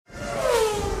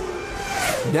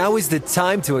Now is the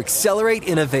time to accelerate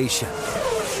innovation.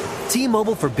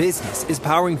 T-Mobile for Business is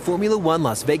powering Formula One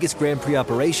Las Vegas Grand Prix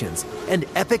operations and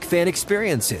epic fan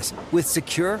experiences with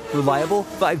secure, reliable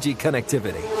 5G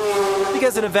connectivity.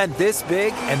 Because an event this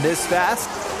big and this fast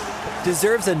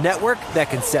deserves a network that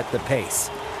can set the pace.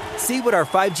 See what our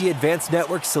 5G advanced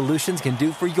network solutions can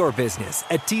do for your business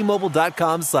at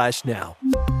T-Mobile.com/now.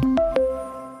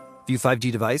 View 5G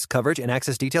device coverage and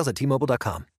access details at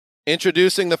T-Mobile.com.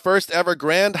 Introducing the first ever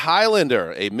Grand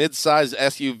Highlander, a mid-sized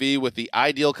SUV with the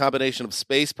ideal combination of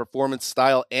space, performance,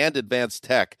 style, and advanced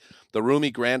tech. The roomy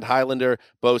Grand Highlander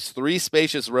boasts 3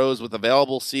 spacious rows with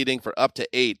available seating for up to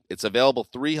 8. Its available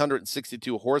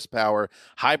 362 horsepower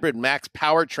hybrid max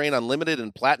powertrain, unlimited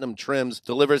and platinum trims,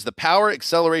 delivers the power,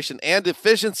 acceleration, and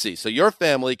efficiency so your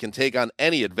family can take on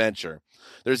any adventure.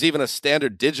 There's even a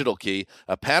standard digital key,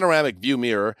 a panoramic view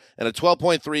mirror, and a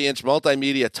 12.3-inch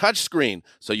multimedia touchscreen,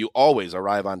 so you always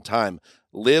arrive on time.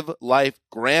 Live life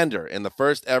grander in the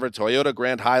first ever Toyota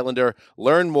Grand Highlander.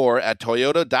 Learn more at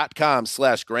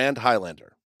toyota.com/Grand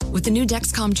Highlander. With the new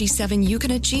Dexcom G7, you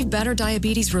can achieve better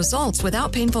diabetes results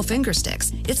without painful finger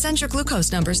sticks. It sends your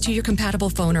glucose numbers to your compatible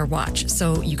phone or watch,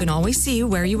 so you can always see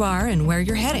where you are and where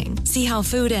you're heading. See how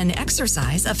food and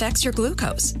exercise affects your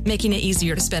glucose, making it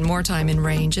easier to spend more time in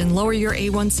range and lower your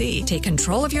A1C. Take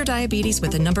control of your diabetes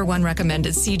with the #1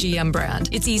 recommended CGM brand.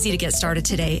 It's easy to get started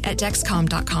today at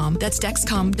Dexcom.com. That's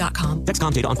Dexcom.com.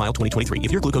 Dexcom data on file 2023.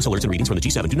 If your glucose alerts and readings from the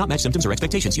G7 do not match symptoms or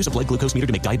expectations, use a blood glucose meter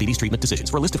to make diabetes treatment decisions.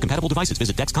 For a list of compatible devices,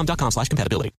 visit Dexcom.com/compatibility.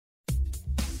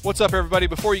 What's up, everybody?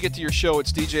 Before you get to your show,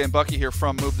 it's DJ and Bucky here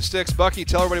from Move the Sticks. Bucky,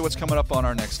 tell everybody what's coming up on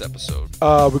our next episode.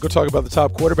 We're going to talk about the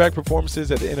top quarterback performances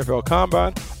at the NFL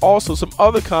Combine. Also, some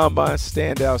other Combine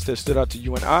standouts that stood out to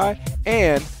you and I,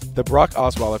 and the Brock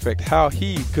Osweiler effect, how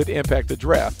he could impact the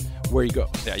draft where he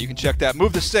goes. Yeah, you can check that.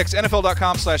 Move the Sticks,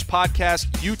 NFL.com/podcast,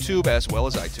 YouTube, as well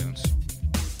as iTunes.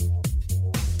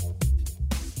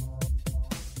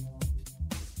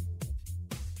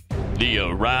 The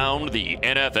Around the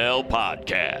NFL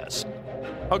podcast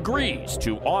agrees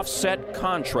to offset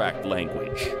contract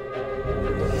language.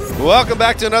 Welcome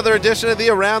back to another edition of the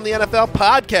Around the NFL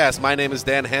podcast. My name is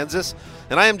Dan Hansis,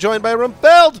 and I am joined by a room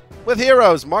filled with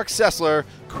heroes, Mark Sessler,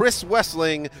 Chris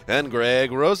Wessling, and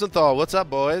Greg Rosenthal. What's up,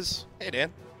 boys? Hey,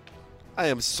 Dan. I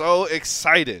am so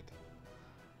excited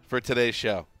for today's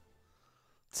show.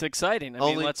 It's exciting. I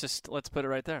mean, let's put it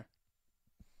right there.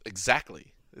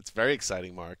 Exactly. It's very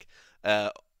exciting, Mark.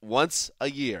 Once a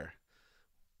year,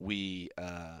 we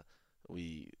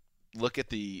look at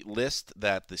the list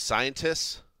that the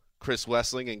scientists, Chris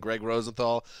Wessling and Greg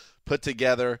Rosenthal, put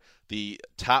together. The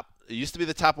top. It used to be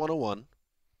the top 101.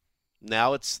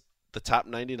 Now it's the top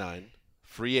 99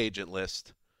 free agent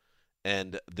list,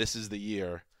 and this is the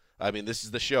year. I mean, this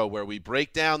is the show where we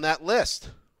break down that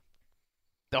list.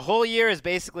 The whole year is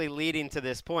basically leading to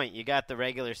this point. You got the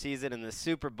regular season and the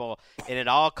Super Bowl, and it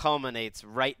all culminates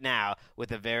right now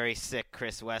with a very sick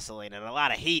Chris Wessling and a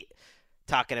lot of heat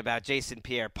talking about Jason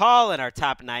Pierre-Paul and our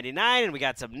top 99, and we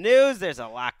got some news. There's a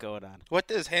lot going on. What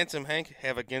does Handsome Hank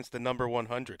have against the number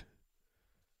 100?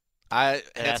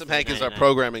 Handsome Hank is our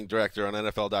programming director on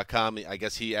NFL.com. I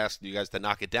guess he asked you guys to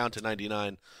knock it down to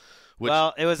 99.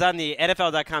 Well, it was on the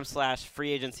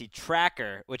NFL.com/free agency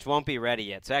tracker, which won't be ready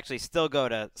yet. So actually still go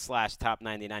to /top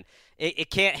 99. It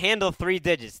can't handle 3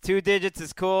 digits. 2 digits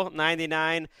is cool,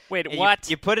 99. Wait, what?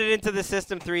 You put it into the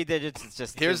system, 3 digits, it's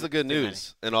just Here's the good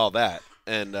news and all that.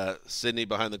 And Sydney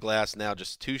behind the glass now,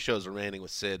 just 2 shows remaining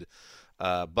with Sid.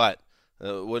 But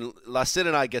when Sid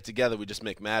and I get together, we just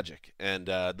make magic. And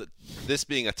this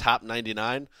being a top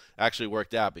 99 actually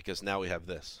worked out because now we have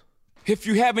this. If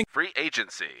you having free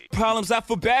agency problems, I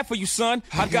feel bad for you, son.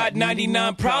 I got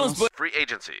 99 problems, but free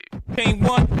agency ain't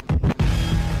one.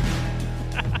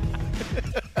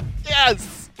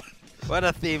 Yes! What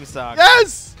a theme song.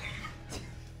 Yes!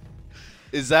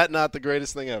 Is that not the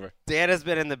greatest thing ever? Dan has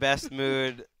been in the best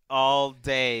mood all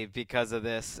day because of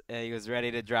this. He was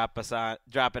ready to drop it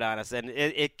on us, and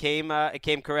it came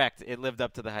correct. It lived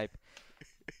up to the hype.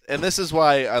 And this is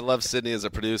why I love Sydney as a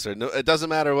producer. No, it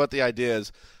doesn't matter what the idea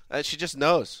is. She just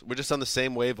knows. We're just on the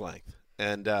same wavelength.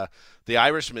 And the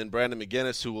Irishman, Brandon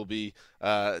McGinnis, who will be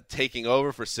taking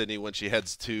over for Sydney when she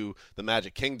heads to the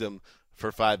Magic Kingdom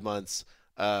for 5 months,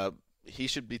 he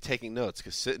should be taking notes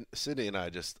because Sydney and I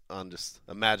just on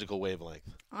a magical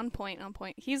wavelength. On point.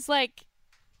 He's like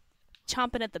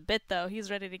chomping at the bit, though.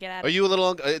 He's ready to get at it. Are you a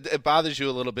little? It bothers you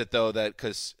a little bit, though, that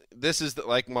because this is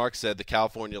like Mark said, the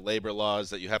California labor laws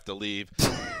that you have to leave.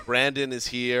 Brandon is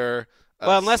here.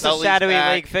 Well, unless Sully's a shadowy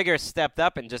back. league figure stepped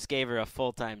up and just gave her a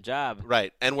full-time job.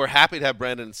 Right, and we're happy to have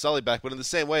Brandon and Sully back, but in the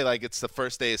same way, like it's the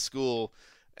first day of school,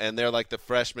 and they're like the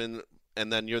freshman,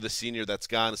 and then you're the senior that's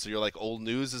gone, so you're like old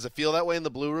news. Does it feel that way in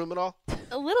the Blue Room at all?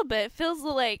 A little bit. It feels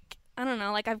like, I don't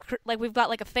know, like we've got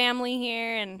like a family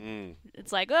here, and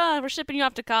it's like, oh, we're shipping you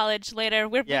off to college later.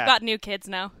 We've got new kids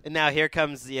now. And now here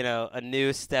comes, a new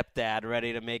stepdad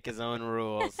ready to make his own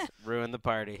rules, ruin the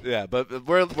party. Yeah, but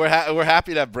we're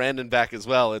happy to have Brandon back as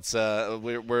well. It's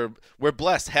we're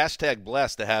blessed, hashtag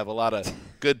blessed, to have a lot of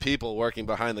good people working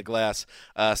behind the glass.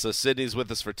 So Sydney's with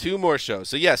us for 2 more shows.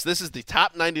 So yes, this is the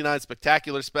Top 99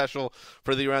 Spectacular special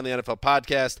for the Around the NFL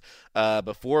podcast.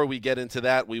 Before we get into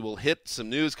that, we will hit some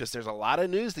news because there's a lot of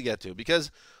news to get to. Because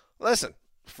listen,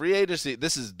 free agency,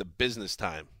 this is the business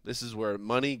time. This is where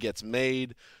money gets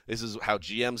made. This is how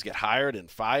GMs get hired and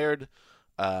fired.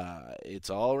 It's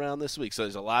all around this week. So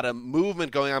there's a lot of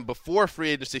movement going on before free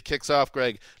agency kicks off,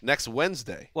 Greg, next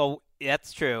Wednesday. Well,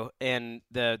 that's true. And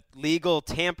the legal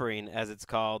tampering, as it's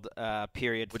called,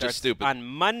 period, which is stupid, on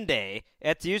Monday.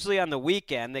 It's usually on the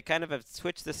weekend. They kind of have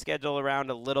switched the schedule around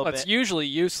a little bit. It's usually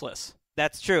useless.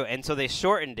 That's true. And so they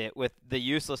shortened it with the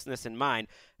uselessness in mind.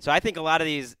 So I think a lot of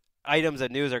these items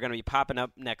of news are going to be popping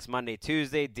up next Monday,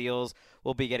 Tuesday. Deals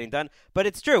will be getting done. But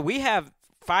it's true. We have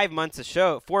 4 months of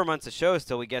shows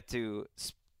till we get to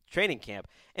training camp.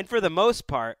 And for the most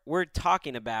part, we're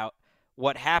talking about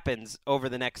what happens over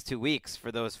the next 2 weeks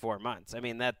for those 4 months. I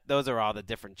mean, those are all the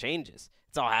different changes.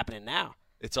 It's all happening now.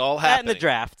 It's all happening. That in the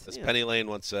draft. As Penny Lane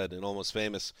once said in Almost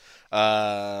Famous.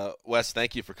 Wes,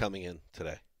 thank you for coming in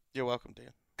today. You're welcome,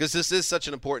 Dan. Because this is such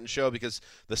an important show, because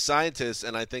the scientists,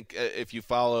 and I think if you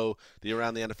follow the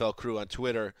Around the NFL crew on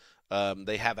Twitter,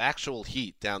 they have actual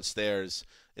heat downstairs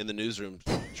in the newsroom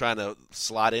trying to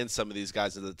slot in some of these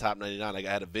guys into the top 99. I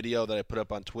had a video that I put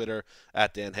up on Twitter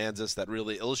at Dan Hansis that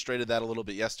really illustrated that a little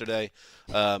bit yesterday.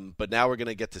 But now we're going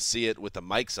to get to see it with the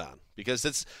mics on, because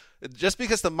it's just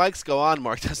because the mics go on,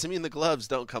 Mark, doesn't mean the gloves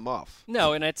don't come off.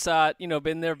 No, and it's there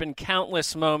have been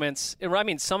countless moments. I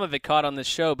mean, some of it caught on this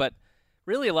show, but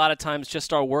really a lot of times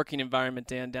just our working environment,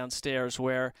 Dan, downstairs,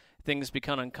 where things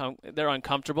become they're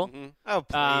uncomfortable. Mm-hmm. Oh,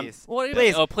 please.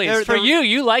 Please. Oh, please. For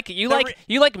you like it.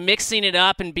 You like mixing it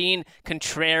up and being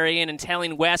contrarian and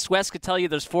telling Wes. Wes could tell you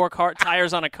there's 4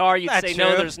 tires on a car. You'd say, true.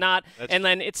 no, there's not. That's and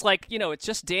then it's like, it's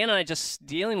just Dan and I just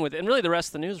dealing with it, and really the rest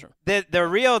of the newsroom. The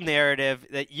real narrative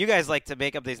that you guys like to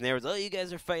make up these narratives, you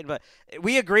guys are fighting, but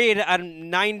we agreed on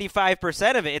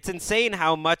 95% of it. It's insane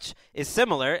how much is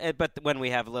similar, but when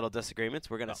we have little disagreements,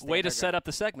 we're going to way to set up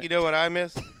the segment. You know what I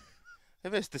miss? I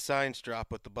missed the science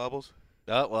drop with the bubbles.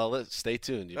 Oh, well, stay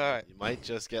tuned. You might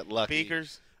just get lucky.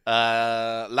 Speakers.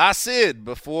 Last Sid,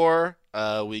 before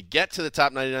we get to the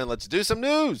top 99, let's do some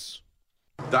news.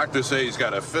 Doctors say he's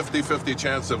got a 50-50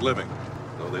 chance of living,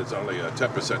 though there's only a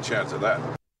 10% chance of that.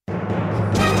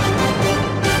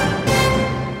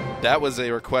 That was a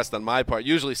request on my part.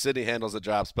 Usually Sydney handles the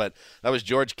drops, but that was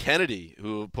George Kennedy,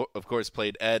 who, of course,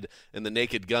 played Ed in the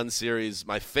Naked Gun series,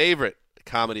 my favorite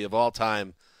comedy of all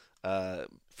time.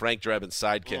 Frank Drebin's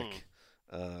sidekick,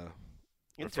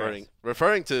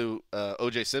 referring to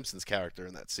O.J. Simpson's character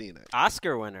in that scene.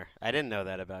 Oscar winner. I didn't know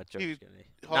that about George Kennedy.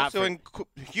 Also in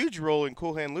huge role in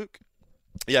Cool Hand Luke.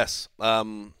 Yes,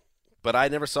 but I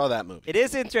never saw that movie. It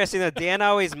is interesting that Dan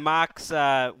always mocks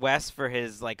Wes for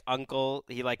his uncle.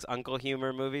 He likes uncle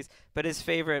humor movies, but his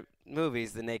favorite movie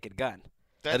is The Naked Gun.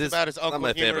 That's about as uncle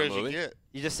my humor favorite as movie. you get.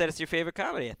 You just said it's your favorite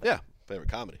comedy. I think. Yeah, favorite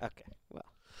comedy. Okay, well.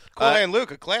 Cool Hand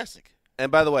Luke, a classic.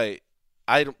 And by the way,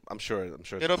 I'm sure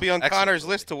it'll be on Connor's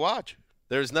list to watch.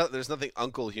 There's nothing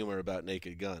uncle humor about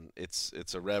Naked Gun. It's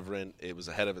irreverent. It was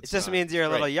ahead of its time. It just means you're a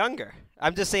little younger.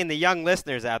 I'm just saying the young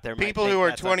listeners out there. People who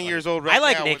are 20 years old right now. I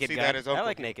like now Naked would see Gun. that as uncle. I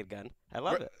like Naked Gun. I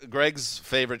love it. Greg's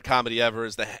favorite comedy ever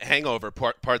is The Hangover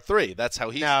Part 3. That's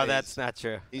how he. No, that's not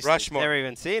true. Rushmore. Never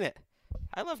even seen it.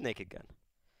 I love Naked Gun.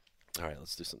 All right,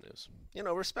 let's do some news.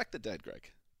 Respect the dead,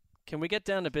 Greg. Can we get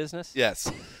down to business? Yes.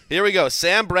 Here we go.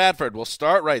 Sam Bradford. We'll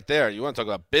start right there. You want to talk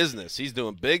about business. He's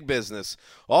doing big business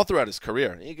all throughout his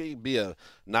career. He could be a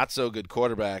not-so-good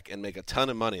quarterback and make a ton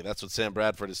of money. That's what Sam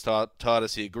Bradford has taught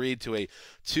us. He agreed to a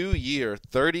 2-year,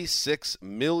 $36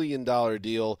 million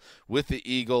deal with the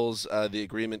Eagles. The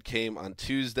agreement came on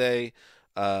Tuesday.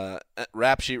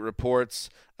 Rap Sheet reports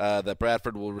that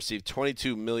Bradford will receive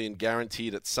 $22 million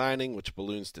guaranteed at signing, which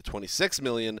balloons to $26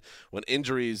 million when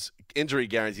injury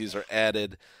guarantees are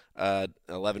added.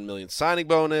 $11 million signing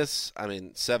bonus.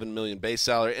 $7 million base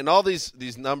salary, and all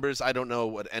these numbers. I don't know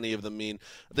what any of them mean.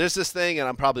 There's this thing, and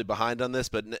I'm probably behind on this,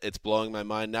 but it's blowing my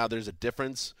mind now. There's a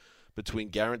difference between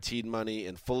guaranteed money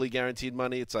and fully guaranteed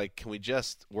money. It's like, can we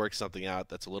just work something out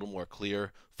that's a little more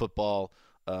clear? Football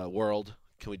world,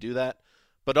 can we do that?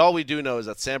 But all we do know is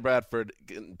that Sam Bradford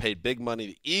paid big money.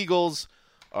 The Eagles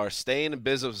are staying in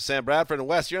business with Sam Bradford. And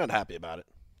Wes, you're not happy about it.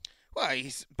 Well,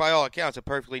 he's, by all accounts, a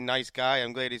perfectly nice guy.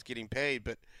 I'm glad he's getting paid.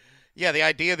 But, yeah, the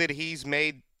idea that he's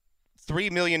made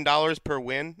 $3 million per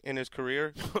win in his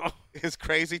career is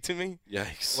crazy to me.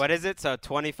 Yikes. What is it? So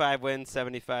 25 wins,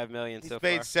 $75 million so far?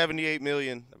 He's made $78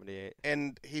 million. 78.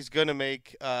 And he's going to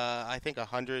make, I think,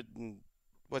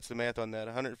 what's the math on that?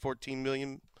 $114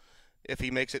 million if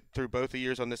he makes it through both the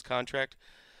years on this contract.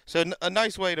 So a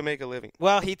nice way to make a living.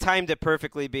 Well, he timed it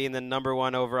perfectly being the number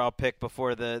 1 overall pick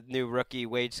before the new rookie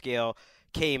wage scale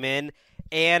came in.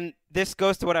 And this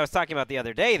goes to what I was talking about the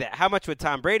other day, that how much would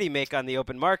Tom Brady make on the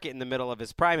open market in the middle of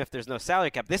his prime if there's no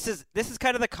salary cap? This is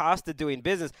kind of the cost of doing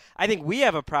business. I think we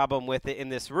have a problem with it in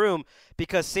this room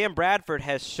because Sam Bradford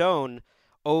has shown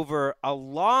over a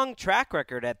long track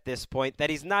record at this point that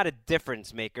he's not a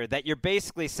difference maker, that you're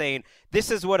basically saying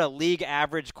this is what a league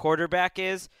average quarterback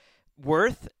is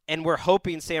worth, and we're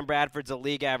hoping Sam Bradford's a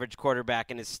league average quarterback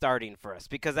and is starting for us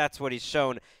because that's what he's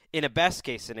shown in a best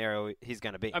case scenario he's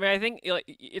going to be. I mean, I think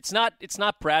it's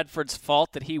not Bradford's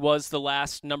fault that he was the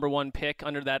last number 1 pick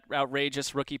under that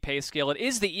outrageous rookie pay scale. It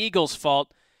is the Eagles'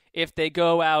 fault if they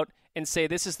go out and say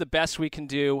this is the best we can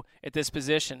do at this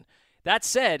position. That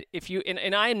said, if you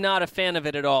and I'm not a fan of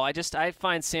it at all. I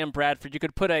find Sam Bradford, you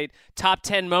could put a top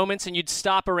 10 moments and you'd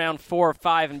stop around 4 or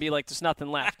 5 and be like, there's nothing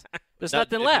left. There's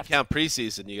nothing left. If you count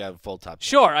preseason, you have a full top 10.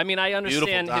 Sure. I mean, I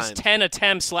understand his 10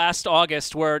 attempts last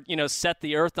August were, set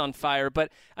the earth on fire.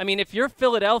 But, I mean, if you're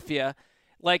Philadelphia,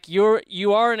 like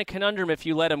you are in a conundrum if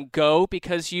you let him go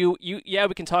because we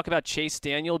can talk about Chase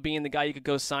Daniel being the guy you could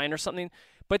go sign or something.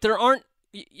 But there aren't.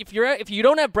 If you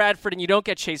don't have Bradford and you don't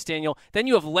get Chase Daniel, then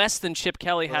you have less than Chip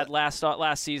Kelly had last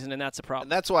season, and that's a problem.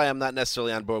 And that's why I'm not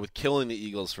necessarily on board with killing the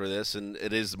Eagles for this. And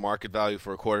it is market value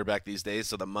for a quarterback these days,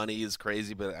 so the money is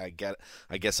crazy. But I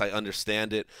guess I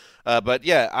understand it. But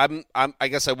yeah, I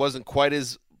guess I wasn't quite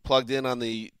as plugged in on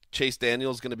the Chase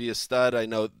Daniel's going to be a stud. I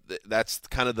know that's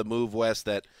kind of the move, Wes.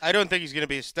 That I don't think he's going to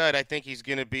be a stud. I think he's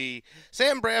going to be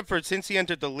Sam Bradford since he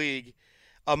entered the league.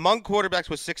 Among quarterbacks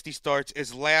with 60 starts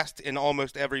is last in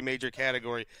almost every major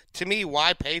category. To me,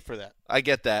 why pay for that? I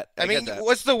get that. I mean,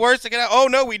 what's the worst that can happen? Oh,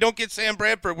 no, we don't get Sam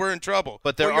Bradford. We're in trouble.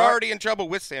 But you're already in trouble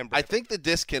with Sam Bradford. I think the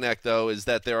disconnect, though, is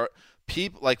that there are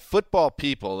people, like football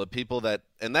people, the people that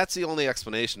 – and that's the only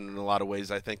explanation in a lot of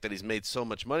ways, I think, that he's made so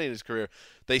much money in his career.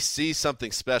 They see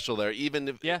something special there, even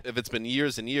if it's been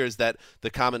years and years that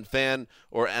the common fan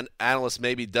or an analyst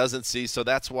maybe doesn't see. So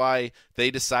that's why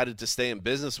they decided to stay in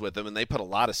business with him, and they put a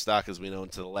lot of stock, as we know,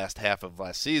 into the last half of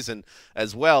last season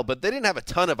as well. But they didn't have a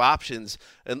ton of options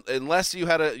unless you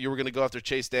were going to go after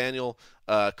Chase Daniel.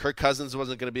 Kirk Cousins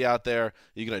wasn't going to be out there.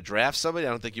 You're going to draft somebody? I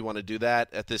don't think you want to do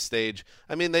that at this stage.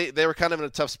 I mean, they were kind of in a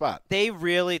tough spot. They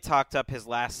really talked up his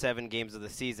last 7 games of the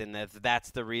season.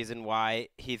 That's the reason why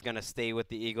he's going to stay with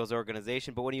the Eagles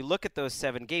organization. But when you look at those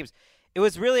 7 games, it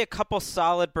was really a couple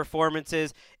solid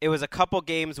performances. It was a couple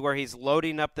games where he's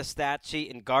loading up the stat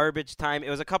sheet in garbage time. It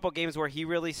was a couple games where he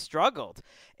really struggled.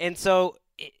 And so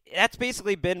that's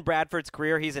basically been Bradford's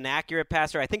career. He's an accurate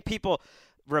passer. I think people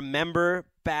remember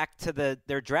back to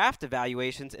their draft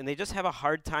evaluations, and they just have a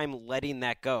hard time letting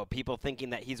that go. People thinking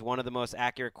that he's one of the most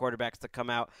accurate quarterbacks to come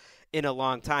out in a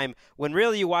long time, when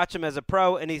really you watch him as a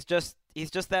pro, and he's just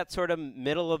that sort of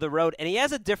middle of the road. And he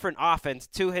has a different offense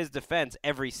to his defense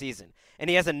every season, and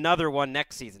he has another one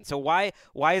next season. So why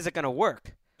is it going to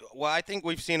work? Well, I think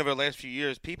we've seen over the last few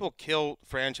years, people kill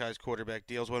franchise quarterback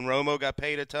deals. When Romo got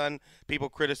paid a ton, people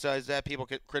criticize that. People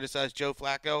criticize Joe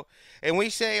Flacco. And we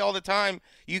say all the time,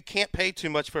 you can't pay too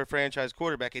much for a franchise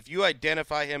quarterback. If you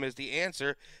identify him as the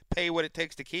answer, pay what it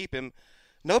takes to keep him.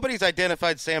 Nobody's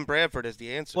identified Sam Bradford as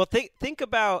the answer. Well, think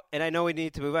about, and I know we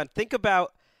need to move on, think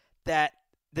about that.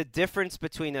 The difference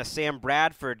between a Sam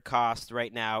Bradford cost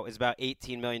right now is about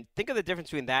 $18 million. Think of the difference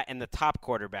between that and the top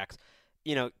quarterbacks.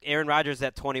 You know, Aaron Rodgers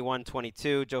at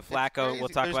 21-22, Joe Flacco, we'll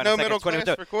talk about in a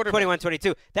second,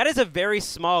 21-22. That is a very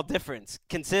small difference,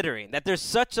 considering that there's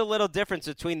such a little difference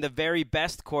between the very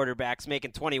best quarterbacks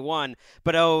making 21,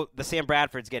 but the Sam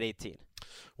Bradfords get 18.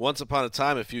 Once upon a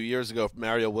time, a few years ago,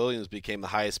 Mario Williams became the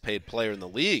highest paid player in the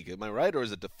league. Am I right, or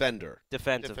is it defender?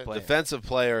 Defensive player. Defensive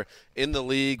player in the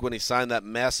league when he signed that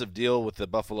massive deal with the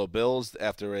Buffalo Bills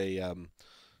after a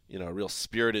real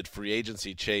spirited free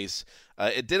agency chase.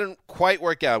 It didn't quite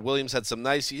work out. Williams had some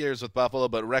nice years with Buffalo,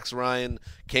 but Rex Ryan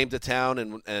came to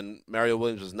town, and Mario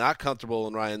Williams was not comfortable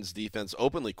in Ryan's defense,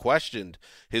 openly questioned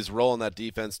his role in that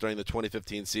defense during the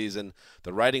 2015 season.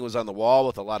 The writing was on the wall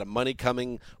with a lot of money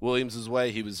coming Williams'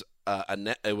 way.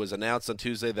 It was announced on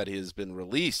Tuesday that he has been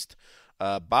released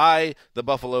by the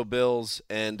Buffalo Bills,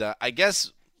 and I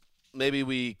guess maybe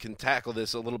we can tackle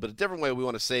this a little bit a different way. We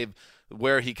want to save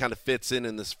where he kind of fits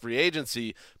in this free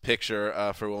agency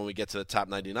picture for when we get to the top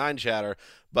 99 chatter.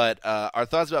 But our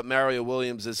thoughts about Mario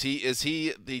Williams, is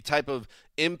he the type of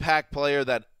impact player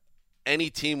that any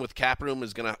team with cap room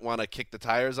is going to want to kick the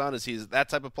tires on? Is he that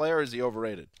type of player, or is he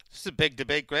overrated? This is a big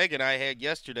debate Greg and I had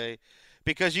yesterday,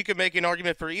 because you can make an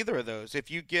argument for either of those. If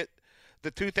you get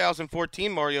the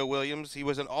 2014 Mario Williams, he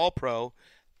was an All-Pro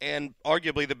and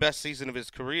arguably the best season of his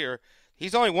career.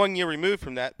 He's only 1 year removed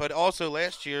from that, but also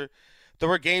last year there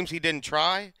were games he didn't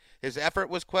try. His effort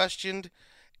was questioned,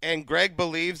 and Greg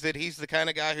believes that he's the kind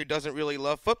of guy who doesn't really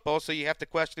love football, so you have to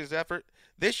question his effort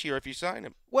this year if you sign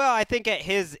him. Well, I think at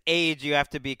his age you have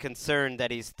to be concerned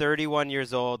that he's 31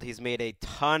 years old. He's made a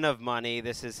ton of money.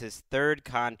 This is his third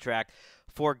contract.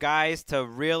 For guys to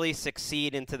really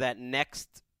succeed into that next,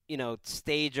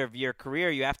 stage of your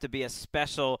career, you have to be a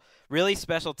really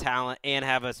special talent and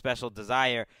have a special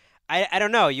desire. I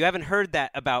don't know. You haven't heard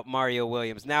that about Mario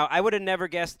Williams. Now, I would have never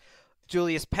guessed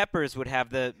Julius Peppers would have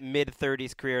the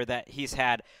mid-30s career that he's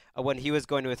had when he was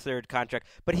going to a third contract.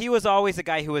 But he was always a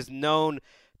guy who was known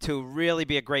to really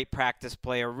be a great practice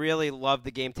player, really love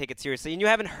the game, take it seriously. And you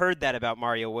haven't heard that about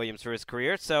Mario Williams for his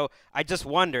career. So I just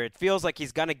wonder. It feels like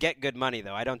he's going to get good money,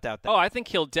 though. I don't doubt that. Oh, I think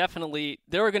he'll definitely –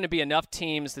 there are going to be enough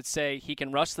teams that say he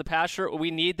can rush the passer. We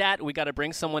need that. We got to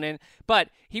bring someone in. But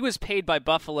he was paid by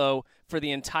Buffalo for the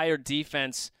entire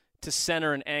defense to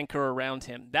center and anchor around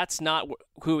him. That's not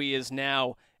who he is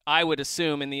now. I would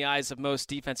assume in the eyes of most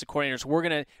defensive coordinators, we're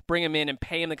going to bring him in and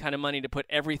pay him the kind of money to put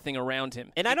everything around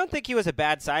him. And I don't think he was a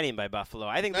bad signing by Buffalo.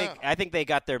 I think they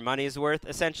got their money's worth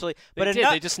essentially. But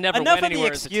they just never enough went of anywhere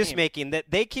the excuse making that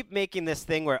they keep making this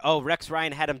thing where Rex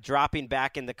Ryan had him dropping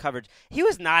back in the coverage. He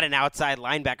was not an outside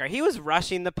linebacker. He was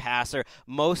rushing the passer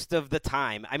most of the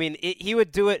time. I mean, he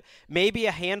would do it maybe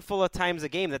a handful of times a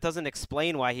game. That doesn't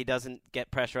explain why he doesn't get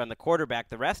pressure on the quarterback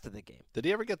the rest of the game. Did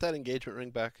he ever get that engagement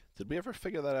ring back? Did we ever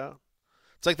figure that out?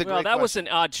 It's like that was an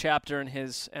odd chapter in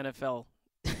his NFL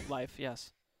life,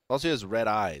 yes. Also, he has red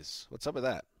eyes. What's up with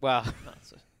that? Well, I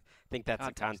think that's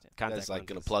a context. That's like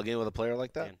going to plug in with a player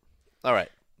like that? Man. All right.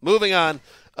 Moving on.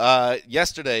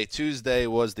 Yesterday, Tuesday,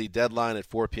 was the deadline at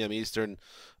 4 p.m. Eastern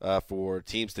for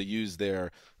teams to use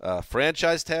their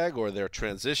franchise tag or their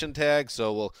transition tag.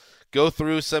 So we'll go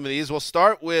through some of these. We'll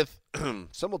start with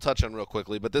some we'll touch on real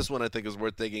quickly, but this one I think is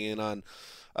worth digging in on.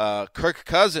 Kirk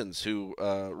Cousins, who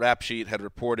Rap Sheet had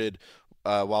reported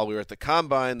while we were at the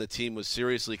Combine, the team was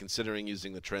seriously considering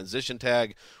using the transition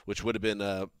tag, which would have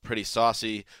been pretty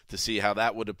saucy to see how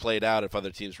that would have played out if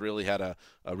other teams really had a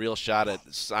real shot at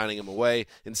signing him away.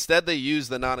 Instead, they used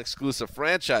the non-exclusive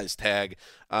franchise tag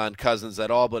on Cousins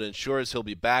that all but ensures he'll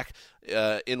be back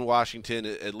in Washington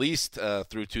at least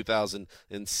through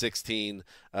 2016.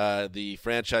 The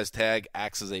franchise tag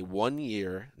acts as a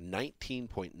 1-year,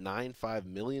 $19.95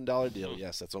 million deal.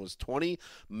 Yes, that's almost $20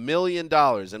 million.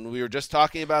 And we were just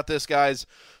talking about this, guys.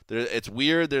 It's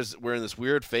weird. We're in this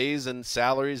weird phase in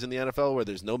salaries in the NFL where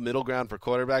there's no middle ground for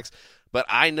quarterbacks. But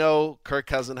I know Kirk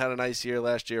Cousins had a nice year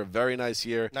last year, a very nice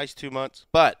year. Nice 2 months.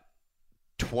 But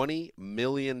 $20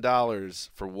 million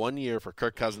for 1 year for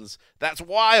Kirk Cousins. That's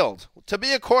wild. To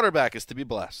be a quarterback is to be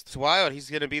blessed. It's wild. He's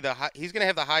going to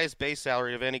have the highest base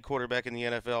salary of any quarterback in the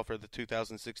NFL for the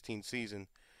 2016 season,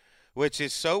 which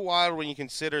is so wild when you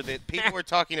consider that people were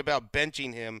talking about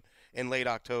benching him in late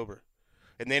October.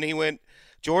 And then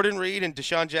Jordan Reed and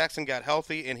Deshaun Jackson got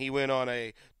healthy, and he went on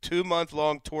a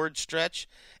 2-month-long torrid stretch,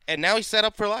 and now he's set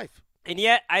up for life. And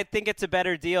yet, I think it's a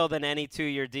better deal than any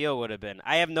 2-year deal would have been.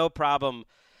 I have no problem.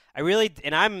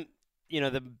 I'm,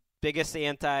 the biggest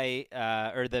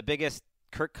the biggest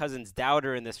Kirk Cousins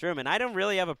doubter in this room, and I don't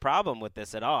really have a problem with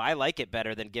this at all. I like it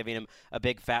better than giving him a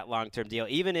big, fat, long-term deal.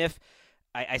 Even if,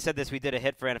 I said this, we did a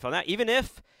hit for NFL Now, even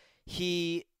if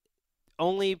he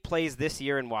only plays this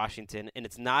year in Washington and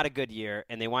it's not a good year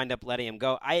and they wind up letting him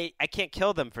go, I can't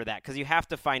kill them for that because you have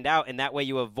to find out, and that way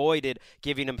you avoided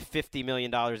giving him $50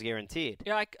 million guaranteed.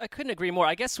 Yeah, I couldn't agree more.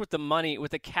 I guess with the money,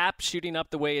 with the cap shooting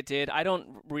up the way it did, I don't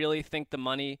really think the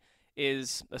money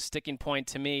is a sticking point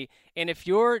to me. And if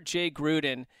you're Jay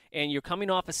Gruden and you're coming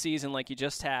off a season like you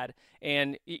just had,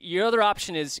 and your other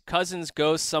option is Cousins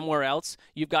goes somewhere else,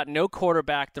 you've got no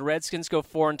quarterback, the Redskins go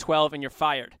 4-12, and you're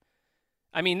fired.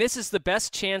 I mean, this is the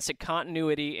best chance at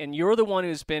continuity, and you're the one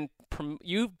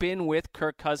you've been with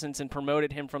Kirk Cousins and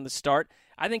promoted him from the start.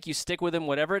 I think you stick with him,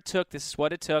 whatever it took. This is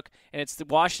what it took, and it's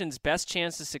Washington's best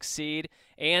chance to succeed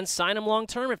and sign him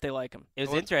long-term if they like him. It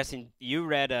was interesting. You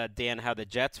read, Dan, how the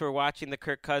Jets were watching the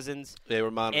Kirk Cousins. They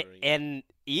were monitoring. And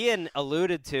Ian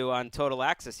alluded to on Total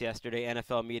Access yesterday,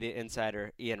 NFL media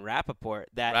insider Ian Rappaport,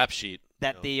 Rap Sheet,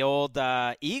 that the old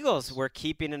Eagles were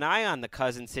keeping an eye on the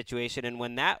Cousins situation, and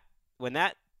when that when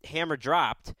that hammer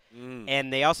dropped,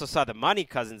 and they also saw the money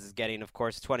Cousins is getting, of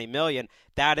course, $20 million.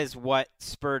 That is what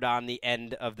spurred on the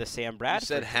end of the Sam Bradford.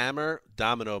 You said hammer,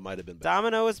 domino might have been better.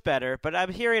 Domino is better, but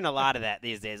I'm hearing a lot of that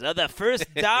these days. Oh, the first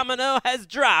domino has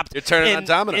dropped. You're turning on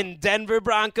domino. In Denver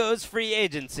Broncos free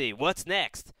agency. What's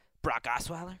next? Brock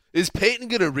Osweiler? Is Peyton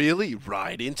going to really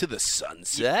ride into the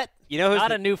sunset? You know,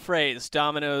 not a new phrase,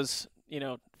 dominoes,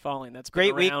 falling. That's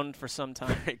been around for some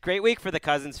time. Great week for the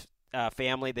Cousins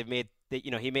family. They've made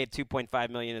he made $2.5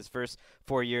 million his first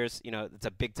 4 years. It's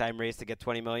a big time race to get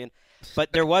 $20 million.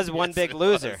 But there was one big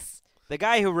loser. The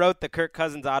guy who wrote the Kirk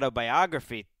Cousins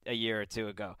autobiography a year or two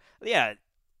ago. Yeah,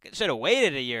 should have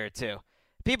waited a year or two.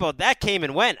 People, that came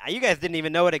and went. You guys didn't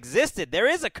even know it existed. There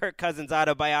is a Kirk Cousins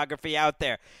autobiography out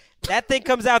there. That thing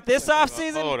comes out this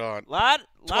offseason? Hold on. Lot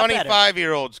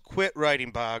 25-year-olds quit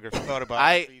writing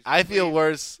autobiographies. I feel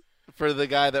worse for the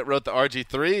guy that wrote the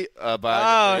RG3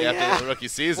 biography after the rookie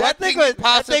season. That thing was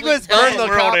dead the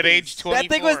world at age 24. That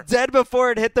thing was dead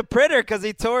before it hit the printer because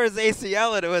he tore his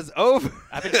ACL and it was over.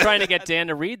 I've been trying to get Dan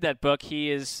to read that book. He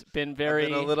has been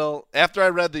very After I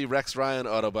read the Rex Ryan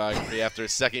autobiography after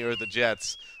his second year with the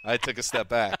Jets, I took a step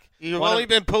back. You've only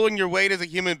been pulling your weight as a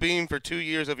human being for 2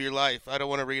 years of your life. I don't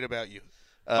want to read about you.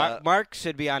 Mark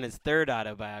should be on his third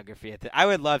autobiography. I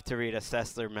would love to read a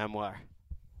Sessler memoir.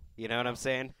 You know what I'm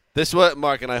saying? This what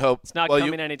Mark and I hope. It's not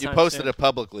coming anytime You posted soon. it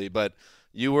publicly, but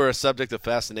you were a subject of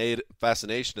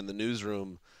fascination in the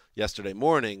newsroom yesterday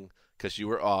morning because you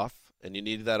were off and you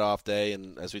needed that off day.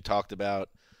 And as we talked about,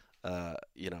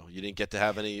 you didn't get to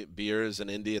have any beers in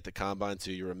Indy at the combine,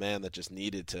 so you were a man that just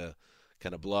needed to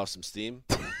kind of blow off some steam.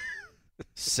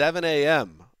 7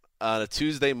 a.m. on a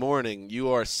Tuesday morning, you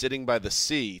are sitting by the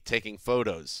sea taking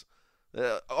photos.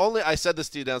 I said this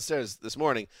to you downstairs this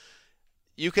morning.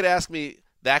 You could ask me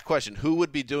that question, who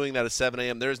would be doing that at 7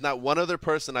 a.m.? There is not one other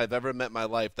person I've ever met in my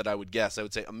life that I would guess. I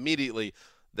would say immediately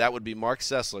that would be Mark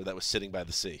Sessler that was sitting by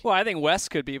the sea. Well, I think Wes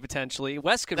could be potentially.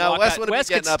 Wes could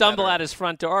could stumble out his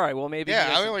front door. All right, well, maybe.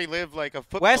 Yeah, I only live like a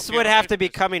football. Wes would have to be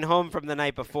coming home from the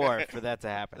night before for that to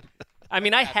happen. I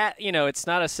mean, it's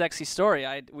not a sexy story.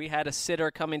 We had a sitter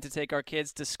coming to take our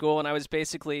kids to school, and I was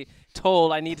basically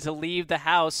told I needed to leave the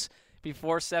house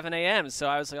before 7 a.m. So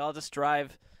I was like, I'll just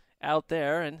drive out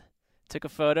there and took a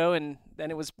photo, and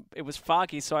then it was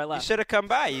foggy, so I left. You should have come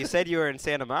by. You said you were in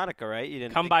Santa Monica, right? You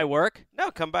didn't come by work?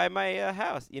 No, come by my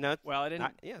house. Well, I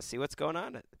didn't. See what's going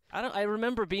on. I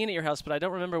remember being at your house, but I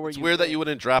don't remember where it's you. It's weird that you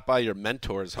wouldn't drop by your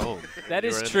mentor's home. That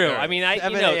is true. I mean,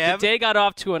 the day got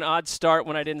off to an odd start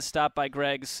when I didn't stop by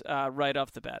Greg's right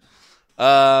off the bat.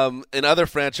 In other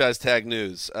franchise tag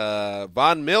news,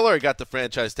 Von Miller got the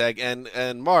franchise tag,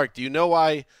 and Mark, do you know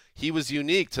why he was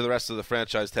unique to the rest of the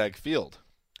franchise tag field?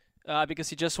 Because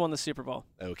he just won the Super Bowl.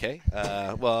 Okay.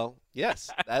 Well, yes,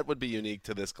 that would be unique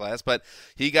to this class. But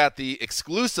he got the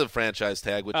exclusive franchise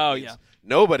tag, which means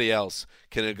nobody else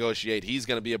can negotiate. He's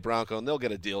going to be a Bronco, and they'll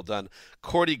get a deal done.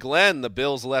 Cordy Glenn, the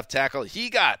Bills' left tackle, you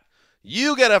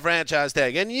get a franchise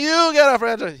tag, and you get a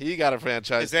franchise. He got a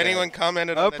franchise tag. Has anyone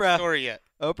commented on that story yet?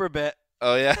 Oprah bit.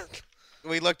 Oh, yeah?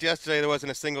 We looked yesterday. There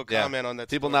wasn't a single comment on that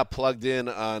People story. not plugged in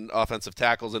on offensive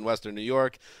tackles in Western New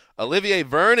York. Olivier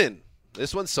Vernon.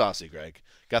 This one's saucy, Greg.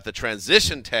 Got the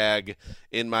transition tag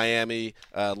in Miami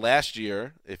last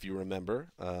year, if you remember.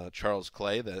 Charles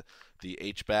Clay, the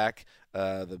H-back.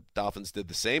 The Dolphins did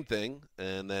the same thing,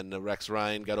 and then Rex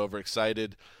Ryan got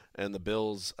overexcited, and the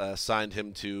Bills signed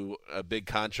him to a big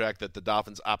contract that the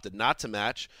Dolphins opted not to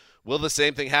match. Will the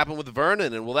same thing happen with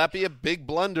Vernon, and will that be a big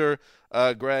blunder,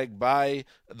 Greg, by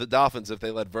the Dolphins if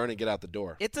they let Vernon get out the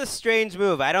door? It's a strange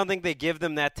move. I don't think they give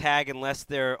them that tag unless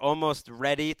they're almost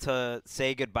ready to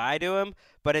say goodbye to him.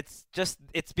 But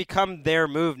it's become their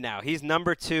move now. He's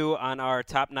number 2 on our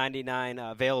top 99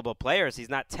 available players. He's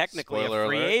not technically Spoiler a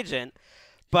free alert. agent.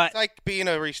 But it's like being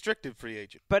a restricted free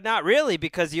agent. But not really,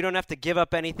 because you don't have to give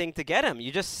up anything to get him.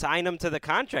 You just sign him to the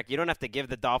contract. You don't have to give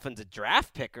the Dolphins a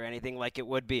draft pick or anything like it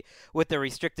would be with the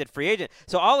restricted free agent.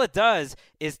 So all it does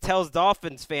is tells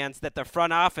Dolphins fans that the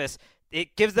front office,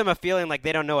 it gives them a feeling like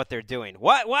they don't know what they're doing.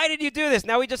 Why did you do this?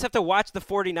 Now we just have to watch the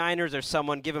 49ers or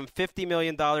someone give him $50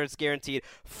 million guaranteed,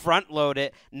 front load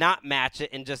it, not match it,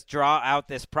 and just draw out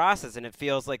this process, and it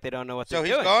feels like they don't know what they're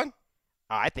doing. So he's gone?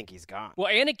 Oh, I think he's gone. Well,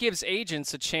 and it gives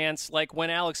agents a chance, like when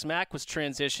Alex Mack was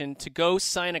transitioned, to go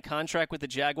sign a contract with the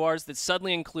Jaguars that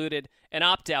suddenly included an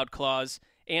opt-out clause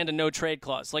and a no-trade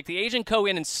clause. Like the agent go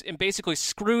in and basically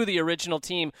screw the original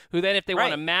team, who then if they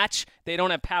want to match, they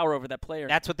don't have power over that player.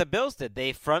 That's what the Bills did.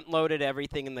 They front-loaded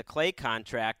everything in the Clay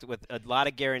contract with a lot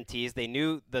of guarantees. They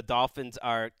knew the Dolphins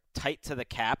are tight to the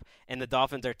cap, and the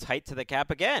Dolphins are tight to the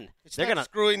cap again. They're going to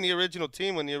screwing the original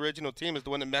team when the original team is the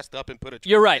one that messed up and put a.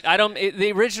 You're right.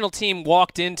 The original team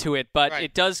walked into it, but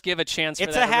it does give a chance.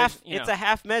 It's for a half. It's a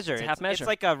half measure. It's a half measure. It's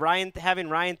like having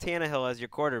Ryan Tannehill as your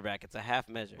quarterback. It's a half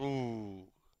measure. Ooh,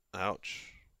 ouch.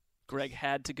 Greg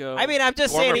had to go. I mean, I'm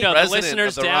just saying. The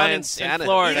listeners down in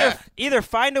Florida. Either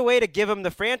find a way to give him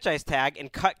the franchise tag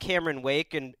and cut Cameron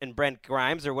Wake and Brent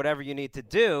Grimes or whatever you need to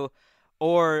do,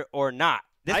 or not.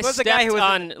 This I was stepped a guy who was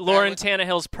on Lauren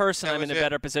Tannehill's person. I'm in a it.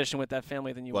 better position with that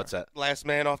family than you What's are. that? last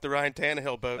man off the Ryan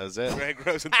Tannehill boat. That was it. Greg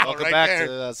Rosenthal. Welcome right back there.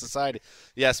 to society.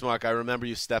 Yes, Mark, I remember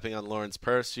you stepping on Lauren's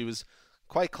purse. She was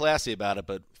quite classy about it,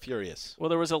 but furious. Well,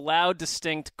 there was a loud,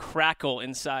 distinct crackle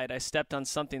inside. I stepped on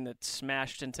something that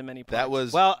smashed into many parts. That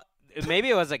was maybe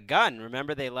it was a gun.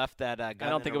 Remember they left that gun. I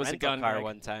don't think it was a gun car Greg.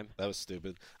 one time. That was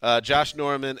stupid. Josh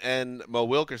Norman and Mo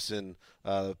Wilkerson,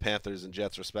 the Panthers and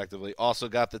Jets respectively, also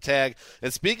got the tag.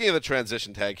 And speaking of the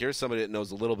transition tag, here's somebody that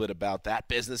knows a little bit about that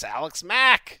business, Alex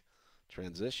Mack.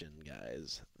 Transition,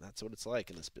 guys. That's what it's like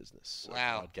in this business.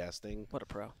 Wow. Broadcasting. What a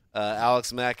pro.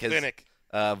 Alex Mack has Clinic.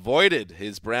 voided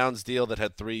his Browns deal that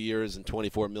had 3 years and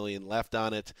 $24 million left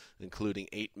on it, including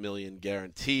 $8 million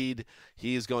guaranteed.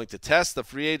 He is going to test the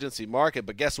free agency market,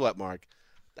 but guess what, Mark?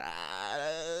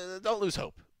 Don't lose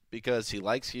hope, because he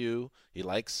likes you. He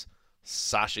likes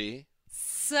Sashi.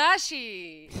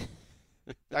 Sashi.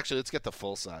 Actually, let's get the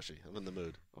full Sashi. I'm in the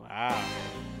mood. Wow.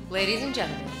 Ladies and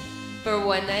gentlemen, for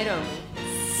one night only,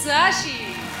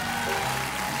 Sashi.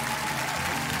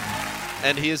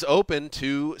 And he is open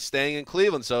to staying in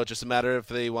Cleveland, so it's just a matter if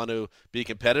they want to be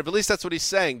competitive. At least that's what he's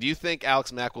saying. Do you think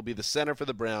Alex Mack will be the center for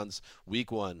the Browns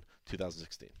Week 1,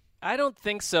 2016? I don't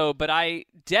think so, but I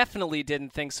definitely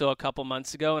didn't think so a couple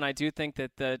months ago, and I do think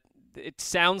that it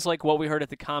sounds like what we heard at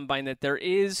the Combine, that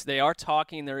they are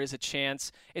talking, there is a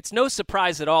chance. It's no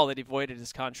surprise at all that he voided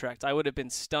his contract. I would have been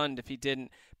stunned if he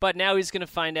didn't. But now he's going to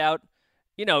find out,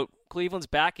 Cleveland's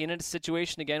back in a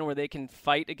situation again where they can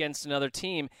fight against another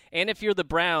team. And if you're the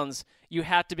Browns, you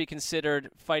have to be considered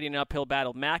fighting an uphill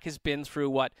battle. Mack has been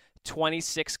through,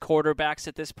 26 quarterbacks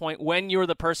at this point. When you're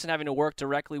the person having to work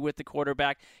directly with the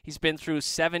quarterback, he's been through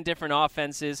 7 different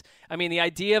offenses. I mean, the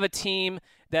idea of a team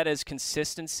that has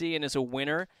consistency and is a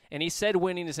winner, and he said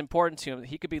winning is important to him,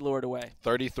 he could be lured away.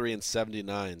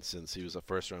 33-79 since he was a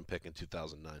first-round pick in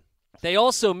 2009. They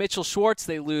also, Mitchell Schwartz,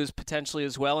 they lose potentially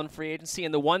as well in free agency.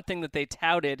 And the one thing that they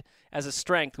touted as a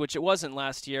strength, which it wasn't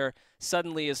last year,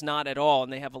 suddenly is not at all,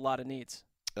 and they have a lot of needs.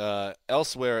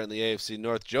 Elsewhere in the AFC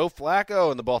North, Joe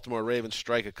Flacco and the Baltimore Ravens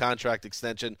strike a contract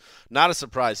extension. Not a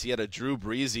surprise. He had a Drew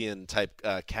Breesian type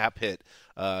cap hit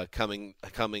coming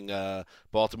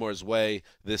Baltimore's way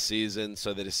this season,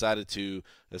 so they decided to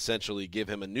essentially give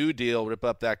him a new deal, rip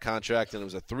up that contract, and it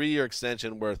was a 3-year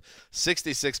extension worth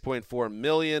 $66.4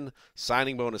 million,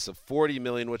 signing bonus of $40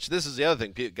 million, which this is the other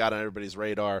thing got on everybody's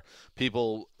radar.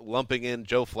 People lumping in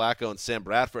Joe Flacco and Sam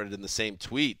Bradford in the same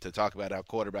tweet to talk about how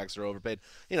quarterbacks are overpaid.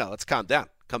 Let's calm down.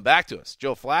 Come back to us.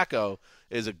 Joe Flacco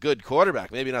is a good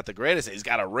quarterback, maybe not the greatest. He's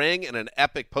got a ring and an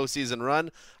epic postseason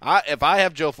run. If I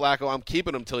have Joe Flacco, I'm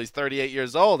keeping him until he's 38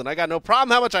 years old, and I got no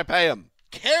problem how much I pay him.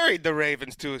 Carried the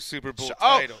Ravens to a Super Bowl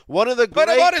title. One of the great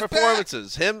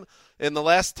performances. Him in the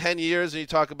last 10 years, and you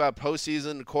talk about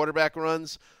postseason quarterback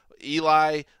runs,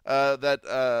 Eli,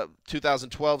 that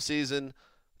 2012 season,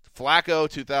 Flacco,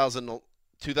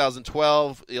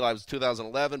 2012, Eli was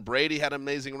 2011, Brady had an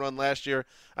amazing run last year.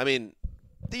 I mean,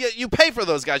 you pay for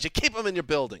those guys. You keep them in your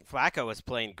building. Flacco was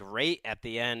playing great at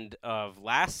the end of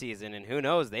last season, and who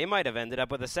knows, they might have ended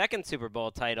up with a second Super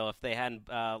Bowl title if they hadn't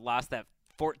lost that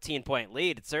 14-point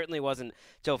lead. It certainly wasn't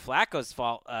Joe Flacco's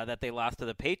fault that they lost to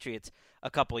the Patriots a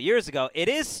couple years ago. It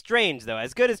is strange, though,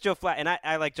 as good as Joe Flacco, and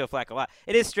I like Joe Flacco a lot,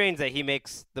 it is strange that he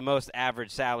makes the most average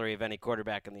salary of any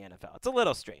quarterback in the NFL. It's a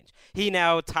little strange. He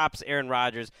now tops Aaron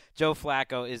Rodgers. Joe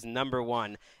Flacco is number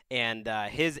 1, and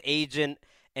his agent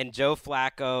and Joe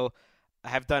Flacco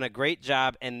have done a great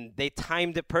job, and they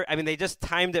timed it. They just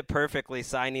timed it perfectly,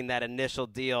 signing that initial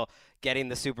deal, getting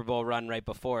the Super Bowl run right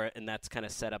before it, and that's kind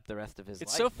of set up the rest of his life.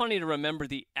 It's so funny to remember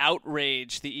the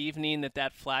outrage the evening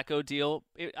that Flacco deal.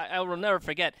 I will never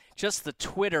forget just the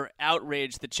Twitter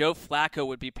outrage that Joe Flacco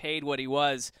would be paid what he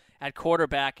was at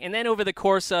quarterback, and then over the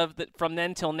course of from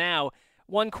then till now,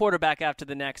 one quarterback after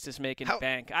the next is making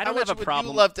bank. I don't have a problem.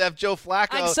 Would you love to have Joe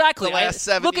Flacco exactly. the last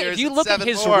 7 years? If you look at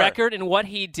his record and what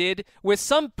he did with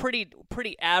some pretty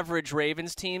average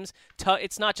Ravens teams,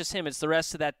 it's not just him; it's the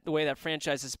rest of the way that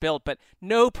franchise is built. But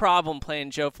no problem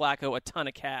playing Joe Flacco a ton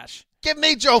of cash. Give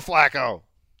me Joe Flacco.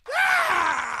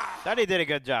 Thought he did a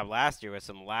good job last year with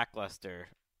some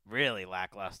really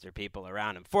lackluster people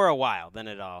around him for a while. Then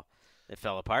it all It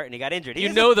fell apart, and he got injured.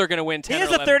 They're going to win 10 He is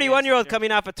or a 11 31-year-old games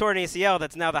coming off a torn ACL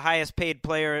that's now the highest-paid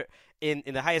player in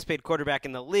the highest-paid quarterback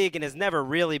in the league and has never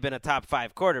really been a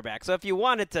top-5 quarterback. So if you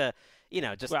wanted to,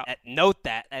 just note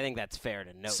that, I think that's fair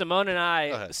to note. Simone and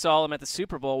I saw him at the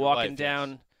Super Bowl walking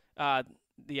down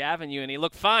the avenue, and he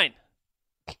looked fine.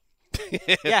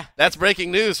 Yeah. That's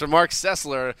breaking news from Mark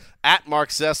Sessler at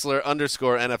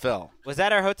 @MarkSessler_NFL. Was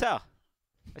that our hotel?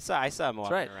 I saw him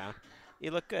walking around. He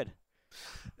looked good.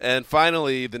 And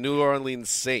finally, the New Orleans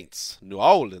Saints,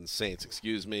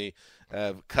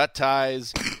 have cut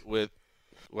ties with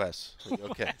Wes.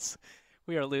 Okay. Wes.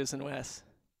 We are losing Wes.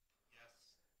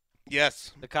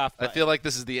 Yes. The cough button. I feel like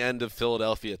this is the end of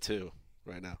Philadelphia 2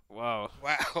 right now. Whoa.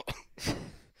 Wow.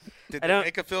 Did they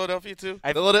make a Philadelphia 2?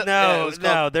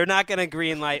 No, they're not going to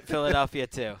greenlight Philadelphia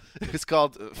 2. It's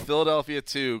called Philadelphia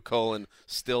 2,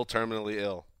 still terminally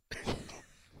ill.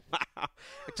 Wow.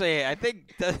 Actually, I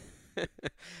think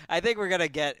we're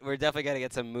definitely gonna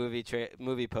get some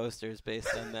movie posters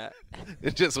based on that.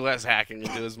 It's just Wes hacking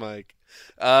into his mic.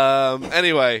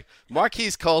 Anyway,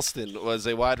 Marquise Colston was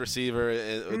a wide receiver.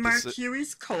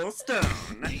 Marquise Colston.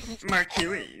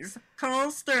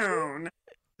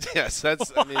 Yes,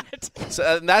 that's. I mean,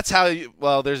 and that's how.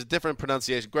 There's a different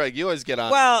pronunciation. Greg, you always get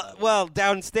on. Well,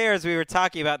 downstairs we were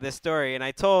talking about this story, and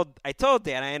I told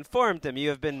Dan, I informed him, you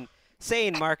have been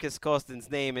saying Marcus Colston's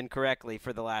name incorrectly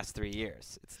for the last 3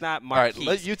 years. It's not Marquise.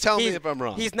 All right, you tell me if I'm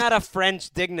wrong. He's not a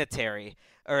French dignitary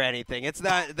or anything. It's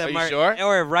not the you sure?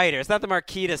 Or a writer. It's not the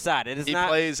Marquis de Sade. It is he not. He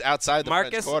plays outside the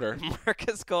French Quarter.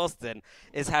 Marcus Colston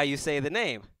is how you say the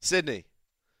name. Sydney,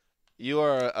 you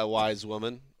are a wise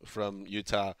woman from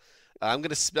Utah. I'm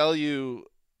going to spell you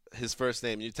his first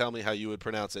name. You tell me how you would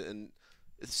pronounce it, and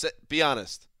be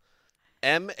honest.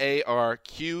 Marquess.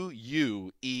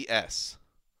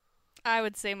 I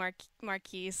would say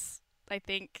Marquise, I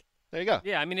think. There you go.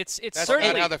 Yeah, I mean, it's that's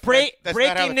certainly not how the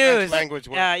breaking news. Language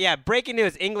works. Yeah, breaking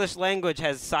news. English language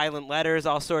has silent letters,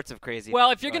 all sorts of crazy.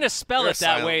 Well, if you're going to spell it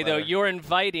that way, letter. though, you're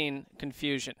inviting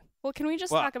confusion. Well, can we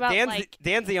just talk about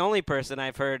Dan's the only person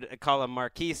I've heard call him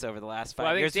Marquise over the last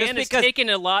 5 years. Dan has taken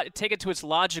it to its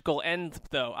logical end,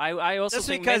 though. I also just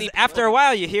think because after a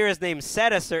while you hear his name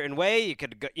said a certain way, you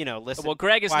could listen. Well,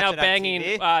 Greg is now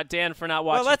banging Dan for not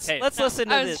watching tape. Let's listen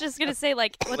to this. I was just gonna say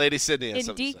Lady Sydney.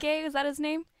 Indike, is that his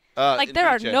name? There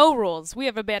are no rules. We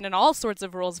have abandoned all sorts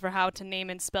of rules for how to name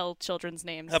and spell children's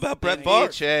names. How about Brett Favre?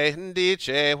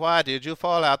 Indice, why did you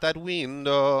fall out that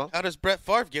window? How does Brett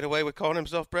Favre get away with calling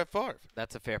himself Brett Favre?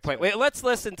 That's a fair point. Wait, let's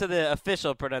listen to the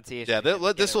official pronunciation. Yeah,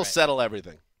 this will settle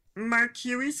everything.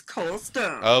 Marquise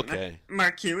Colston. Okay.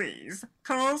 Marquise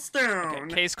Colston.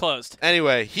 Okay, case closed.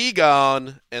 Anyway, he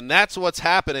gone, and that's what's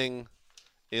happening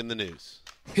in the news.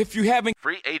 If you having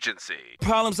free agency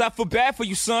problems, I feel bad for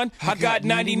you, son. I got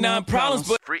 99 problems,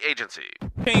 but free agency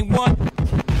ain't one.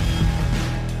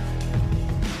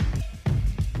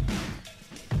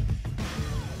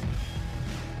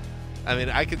 I mean,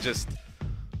 I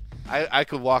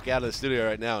could walk out of the studio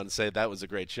right now and say that was a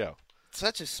great show.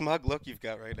 Such a smug look you've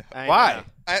got right now. Why?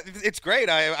 It's great.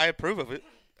 I approve of it.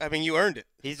 I mean, you earned it.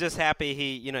 He's just happy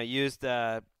he used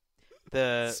the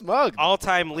smug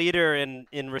all-time leader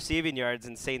in receiving yards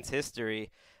in Saints history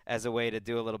as a way to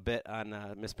do a little bit on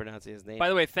mispronouncing his name. By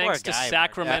the way, thanks to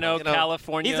Sacramento,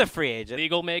 California, he's a free agent.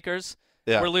 Legal makers.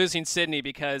 Yeah. We're losing Sydney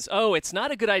because, it's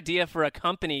not a good idea for a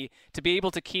company to be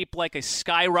able to keep like a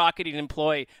skyrocketing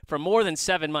employee for more than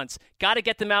 7 months. Got to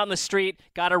get them out in the street.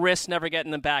 Got to risk never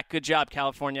getting them back. Good job,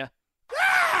 California.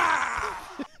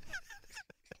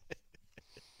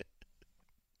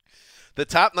 The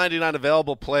top 99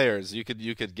 available players, you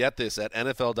could get this at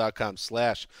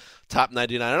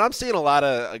NFL.com/top99. And I'm seeing a lot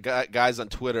of guys on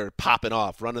Twitter popping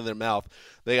off, running their mouth.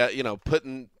 They got,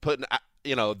 putting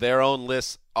their own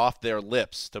lists off their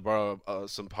lips, to borrow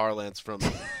some parlance from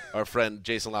our friend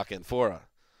Jason La Canfora,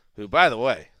 who, by the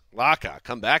way, Laka,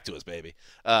 come back to us, baby.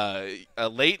 A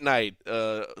late night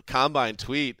combine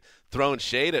tweet throwing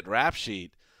shade at Rap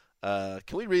Sheet.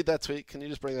 Can we read that tweet? Can you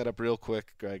just bring that up real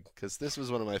quick, Greg? Because this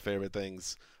was one of my favorite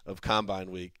things of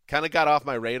Combine Week. Kind of got off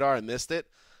my radar and missed it,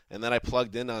 and then I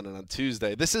plugged in on it on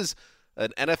Tuesday. This is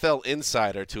an NFL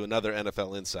insider to another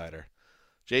NFL insider.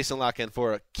 Jason La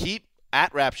Canfora,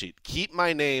 at Rap Sheet, keep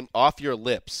my name off your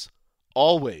lips,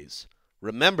 always.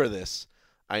 Remember this.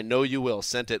 I know you will.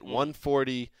 Sent at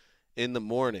 1:40 in the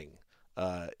morning.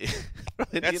 That's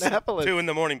 2 in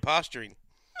the morning posturing.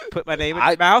 Put my name in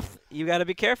your mouth. You got to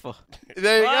be careful.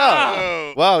 There you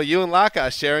go. Wow, you and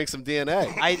Laka sharing some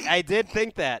DNA. I did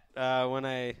think that when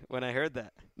I heard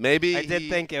that. Maybe I did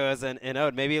think it was an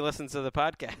ode. Maybe he listens to the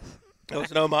podcast. It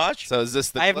was an homage. So is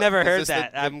this the? I've never heard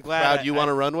that. I'm glad. Crowd you want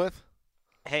to run with?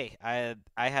 Hey, I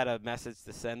had a message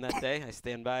to send that day. I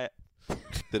stand by it.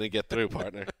 Didn't get through,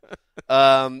 partner.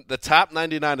 The top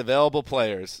 99 available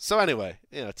players. So anyway,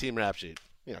 team rap sheet.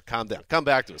 Calm down. Come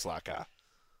back to us, Laka.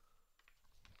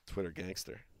 Twitter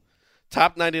gangster.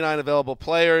 Top 99 available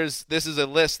players. This is a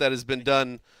list that has been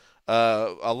done.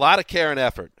 A lot of care and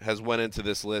effort has went into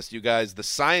this list. You guys, the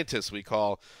scientists we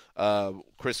call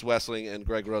Chris Wesseling and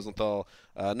Greg Rosenthal,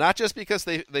 not just because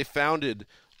they founded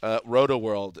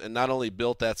RotoWorld and not only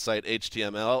built that site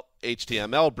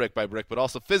HTML brick by brick, but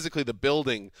also physically the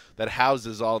building that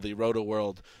houses all the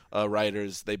RotoWorld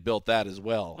writers. They built that as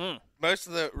well. Most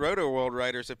of the RotoWorld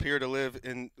writers appear to live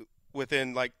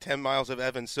within like 10 miles of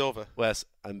Evan Silva. Wes,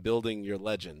 I'm building your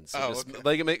legends. So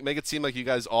okay. Make it seem like you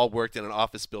guys all worked in an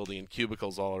office building and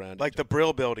cubicles all around. Like the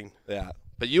Brill building. Yeah.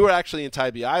 But you were actually in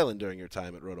Tybee Island during your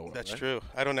time at RotoWorld. That's right? true.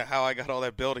 I don't know how I got all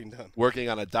that building done. Working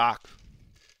on a dock.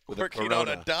 Working on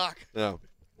a dock. No.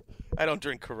 I don't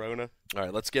drink Corona. All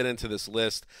right, let's get into this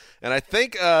list. And I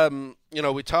think,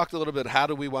 we talked a little bit, how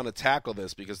do we want to tackle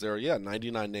this? Because there are,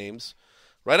 99 names.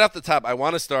 Right off the top, I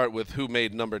want to start with who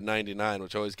made number 99,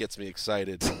 which always gets me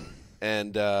excited.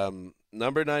 And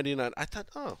number 99, I thought,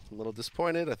 I'm a little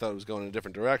disappointed. I thought it was going in a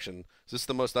different direction. Is this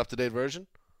the most up-to-date version?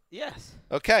 Yes.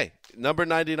 Okay, number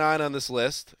 99 on this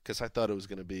list, because I thought it was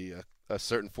going to be a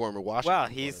certain former Washington. Well,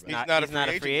 he's not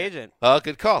a free agent. Oh,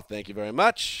 good call. Thank you very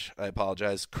much. I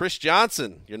apologize. Chris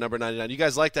Johnson, you're number 99. You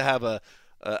guys like to have a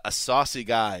saucy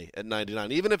guy at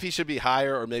 99, even if he should be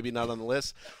higher or maybe not on the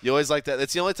list. You always like that.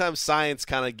 It's the only time science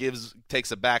kind of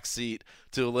takes a back seat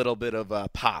to a little bit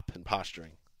of pop and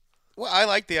posturing. Well, I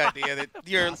like the idea that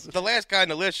the last guy on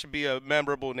the list should be a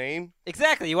memorable name.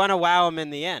 Exactly. You want to wow him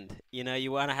in the end.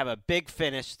 You want to have a big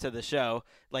finish to the show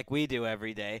like we do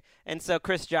every day. And so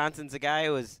Chris Johnson's a guy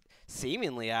who was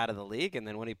seemingly out of the league, and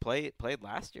then when he played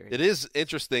last year. It is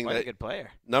interesting quite that a good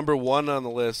player. Number 1 on the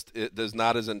list is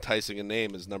not as enticing a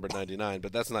name as number 99,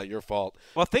 but that's not your fault.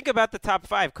 Well, think about the top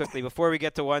 5 quickly before we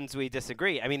get to ones we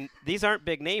disagree. I mean, these aren't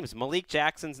big names. Malik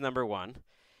Jackson's number 1.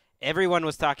 Everyone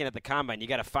was talking at the Combine, you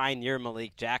got to find your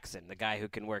Malik Jackson, the guy who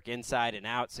can work inside and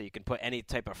out so you can put any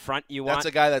type of front you want. That's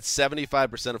a guy that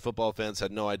 75% of football fans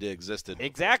had no idea existed.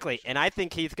 Exactly, and I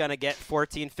think he's going to get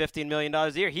 $14, $15 million a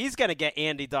year. He's going to get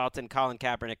Andy Dalton, Colin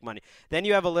Kaepernick money. Then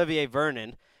you have Olivier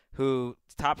Vernon, who's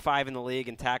top 5 in the league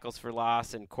in tackles for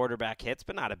loss and quarterback hits,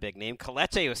 but not a big name.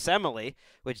 Kelechi Osemele,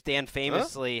 which Dan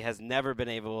famously has never been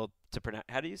able to pronounce.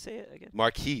 How do you say it again?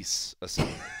 Marquise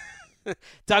Osemele.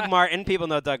 Doug Martin, people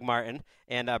know Doug Martin,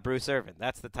 and Bruce Irvin.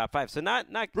 That's the top 5. So not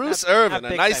Bruce not, Irvin,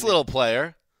 not a nice little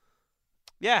player.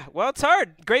 Yeah, well, it's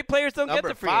hard. Great players don't Number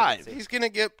get the free 5. agency. He's going to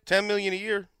get $10 million a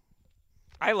year.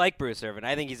 I like Bruce Irvin.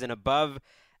 I think he's an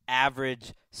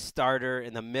above-average starter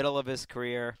in the middle of his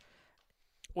career.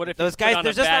 What if those you guys? put on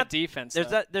There's a just bad not defense.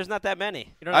 There's not that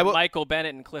many. You don't have Michael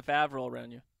Bennett and Cliff Averill around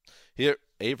you. Here,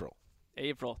 Averill.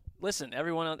 Listen,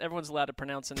 everyone's allowed to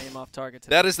pronounce a name off target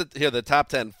today. That is the top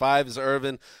 10. 5 is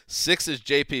Irvin. 6 is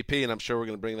JPP, and I'm sure we're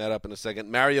going to bring that up in a second.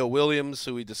 Mario Williams,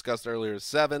 who we discussed earlier, is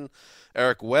 7.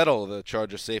 Eric Weddle, the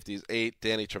Chargers safety, is 8.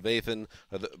 Danny Trevathan,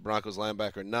 the Broncos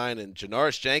linebacker, 9. And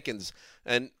Janoris Jenkins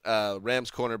and Rams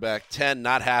cornerback, 10.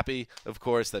 Not happy, of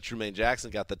course, that Trumaine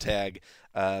Jackson got the tag,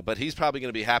 but he's probably going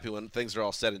to be happy when things are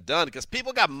all said and done because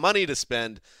people got money to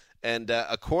spend. And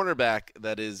a cornerback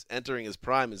that is entering his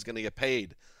prime is going to get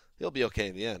paid. He'll be okay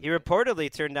in the end. He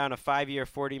reportedly turned down a 5-year,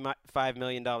 $45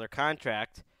 million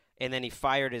contract, and then he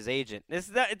fired his agent.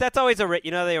 That's always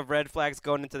they have red flags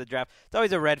going into the draft. It's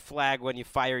always a red flag when you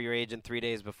fire your agent 3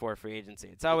 days before free agency.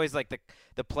 It's always like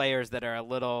the players that are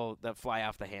that fly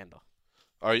off the handle.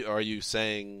 Are you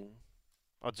saying?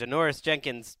 Well, Janoris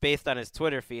Jenkins, based on his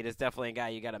Twitter feed, is definitely a guy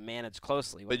you got to manage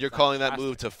closely. But you're calling that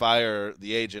move to fire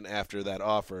the agent after that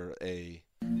offer a...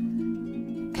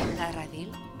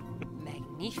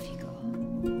 Magnifico.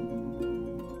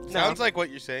 Sounds like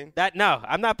what you're saying. No,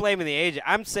 I'm not blaming the agent.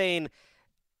 I'm saying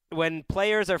when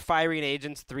players are firing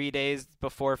agents 3 days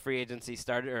before free agency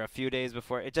started or a few days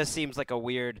before, it just seems like a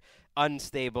weird,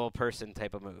 unstable person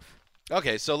type of move.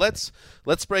 Okay, so let's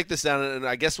break this down, and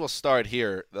I guess we'll start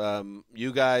here.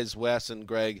 You guys, Wes and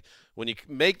Greg, when you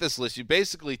make this list, you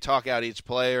basically talk out each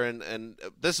player, and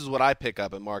this is what I pick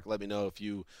up. And Mark, let me know if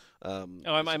you. Am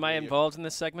I involved in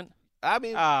this segment? I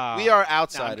mean, we are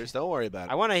outsiders. Don't worry about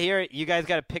it. I want to hear it. You guys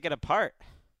got to pick it apart.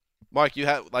 Mark, you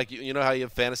have you know how you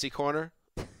have Fantasy Corner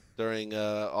during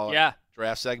all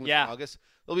draft segments in August.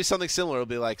 It'll be something similar. It'll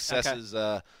be like Sess's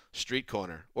Street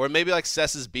Corner, or maybe like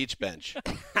Sess's Beach Bench.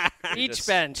 Beach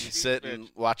bench. You sit and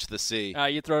watch the sea.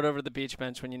 You throw it over to the beach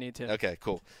bench when you need to. Okay,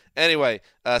 cool. Anyway,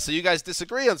 so you guys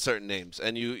disagree on certain names,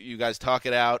 and you guys talk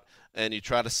it out, and you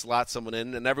try to slot someone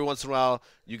in, and every once in a while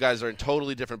you guys are in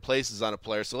totally different places on a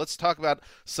player. So let's talk about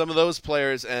some of those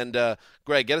players, and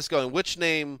Greg, get us going. Which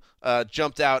name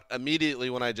jumped out immediately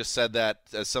when I just said that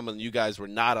as someone you guys were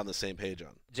not on the same page on?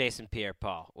 Jason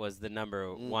Pierre-Paul was the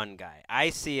number one guy. I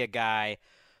see a guy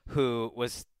who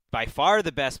was by far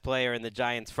the best player in the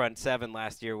Giants' front seven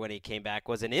last year when he came back,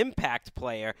 was an impact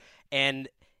player, and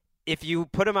if you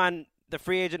put him on the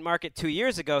free agent market 2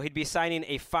 years ago, he'd be signing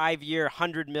a 5-year,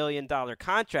 $100 million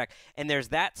contract, and there's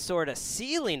that sort of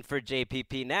ceiling for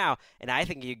JPP now, and I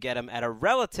think you get him at a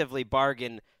relatively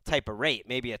bargain type of rate,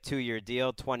 maybe a 2-year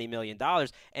deal, $20 million,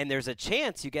 and there's a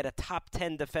chance you get a top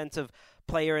 10 defensive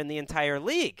player in the entire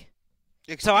league.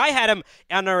 So I had him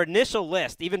on our initial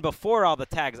list, even before all the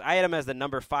tags. I had him as the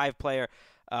number 5 player.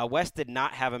 West did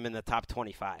not have him in the top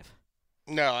 25.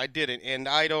 No, I didn't, and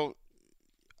I don't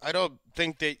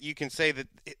think that you can say that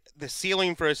the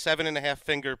ceiling for a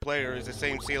 7.5-finger player is the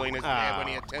same ceiling as he had when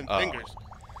he had 10 fingers.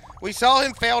 We saw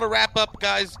him fail to wrap up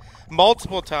guys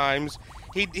multiple times.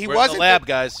 He wasn't the lab,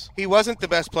 guys. He wasn't the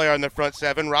best player on the front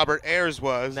seven. Robert Ayers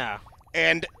was. No.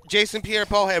 And Jason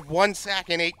Pierre-Paul had 1 sack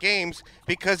in 8 games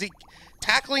because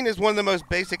tackling is one of the most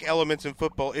basic elements in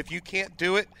football. If you can't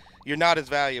do it, you're not as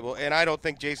valuable. And I don't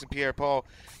think Jason Pierre-Paul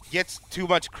gets too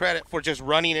much credit for just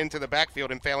running into the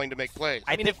backfield and failing to make plays.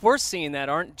 I mean, if we're seeing that,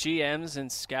 aren't GMs and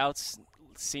scouts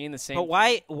seeing the same But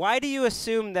why do you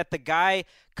assume that the guy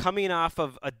coming off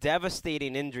of a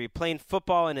devastating injury, playing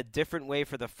football in a different way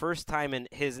for the first time in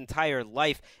his entire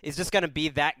life, is just going to be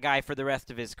that guy for the rest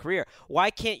of his career?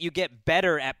 Why can't you get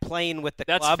better at playing with the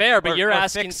club? That's fair, but you're or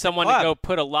asking someone to go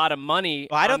put a lot of money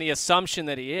on the assumption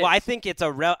that he is. Well, I think it's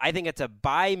a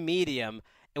buy medium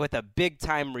with a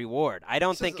big-time reward. I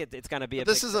don't think it's going to be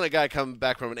This isn't a guy coming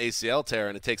back from an ACL tear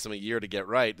and it takes him a year to get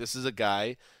right. This is a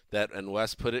guy that, and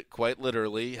Wes put it quite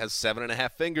literally, has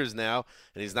 7.5 fingers now,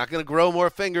 and he's not going to grow more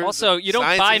fingers. Also, you don't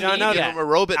buy medium. Give him a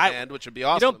robot hand, which would be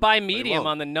awesome. You don't buy medium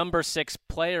on the number 6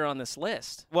 player on this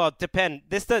list. Well, it depends.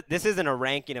 This isn't a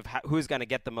ranking of who's going to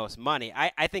get the most money.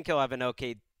 I think he'll have an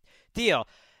okay deal.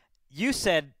 You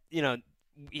said,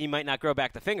 he might not grow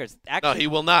back the fingers. Actually, no, he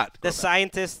will not. The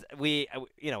scientists, we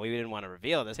didn't want to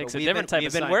reveal this, Takes but a different type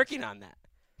we've of been working on that.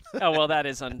 Oh, well,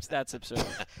 that's absurd.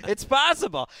 It's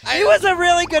possible. He was a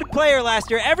really good player last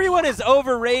year. Everyone is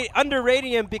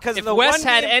underrating him because of the one game. If Wes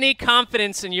had any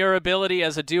confidence in your ability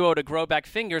as a duo to grow back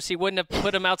fingers, he wouldn't have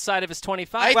put him outside of his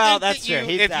 25. Well, that's true.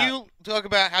 You talk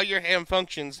about how your hand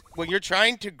functions, when you're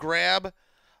trying to grab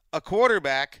a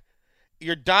quarterback,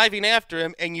 you're diving after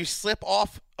him, and you slip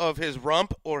off of his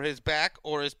rump or his back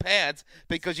or his pads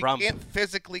because you can't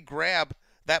physically grab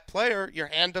that player. Your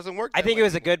hand doesn't work. I think he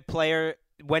was a good player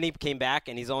when he came back,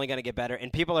 and he's only going to get better.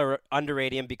 And people are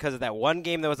underrating him because of that one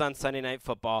game that was on Sunday Night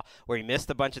Football where he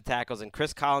missed a bunch of tackles, and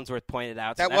Chris Collinsworth pointed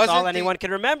out. So that's all anyone can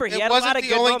remember. He had a lot of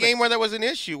good moments. It wasn't the only game where there was an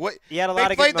issue. He had a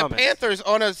lot of good moments. They played the Panthers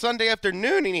on a Sunday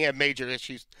afternoon, and he had major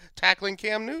issues tackling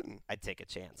Cam Newton. I'd take a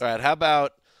chance. All right, how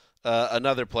about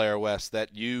another player, Wes,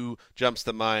 that jumps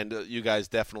to mind you guys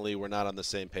definitely were not on the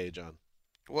same page on?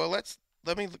 Well, let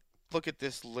me look at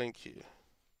this link here.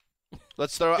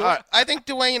 Let's throw. I think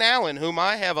Dwayne Allen, whom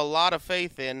I have a lot of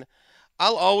faith in,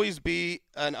 I'll always be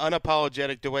an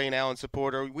unapologetic Dwayne Allen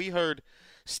supporter. We heard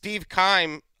Steve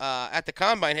Keim at the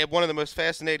Combine had one of the most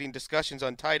fascinating discussions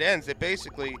on tight ends. That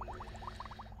basically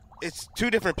it's 2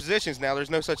 different positions now. There's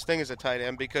no such thing as a tight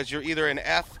end because you're either an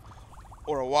F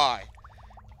or a Y.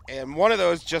 And one of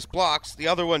those just blocks, the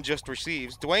other one just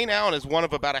receives. Dwayne Allen is one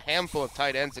of about a handful of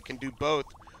tight ends that can do both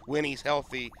when he's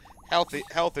healthy.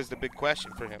 Health is the big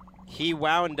question for him. He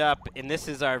wound up, and this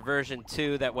is our version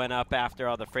 2 that went up after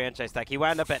all the franchise tag. He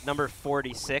wound up at number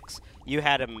 46. You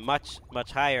had him much,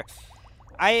 much higher.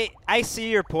 I see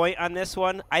your point on this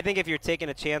one. I think if you're taking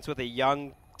a chance with a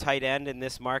young tight end in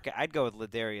this market, I'd go with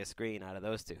Ladarius Green out of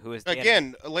those two.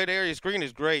 Ladarius Green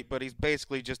is great, but he's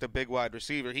basically just a big wide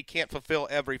receiver. He can't fulfill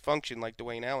every function like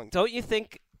Dwayne Allen. Don't you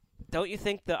think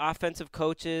the offensive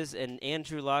coaches and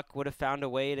Andrew Luck would have found a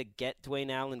way to get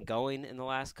Dwayne Allen going in the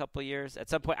last couple of years? At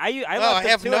some point, I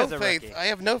have no faith. I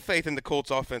have no faith in the Colts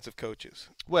offensive coaches.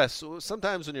 Wes,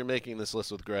 sometimes when you're making this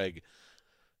list with Greg,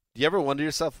 do you ever wonder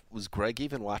yourself, was Greg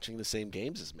even watching the same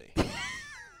games as me?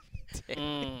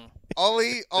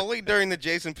 Only during the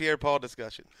Jason Pierre-Paul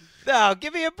discussion. No,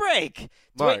 give me a break.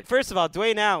 Mark. First of all,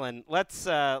 Dwayne Allen. Let's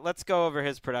go over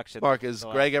his production. Mark, has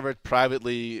Greg ever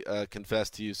privately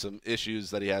confessed to you some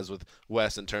issues that he has with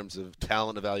Wes in terms of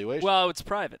talent evaluation? Well, it's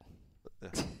private.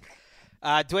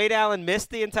 Dwayne Allen missed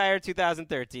the entire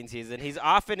 2013 season. He's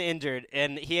often injured,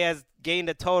 and he has gained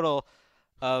a total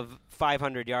of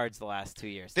 500 yards the last 2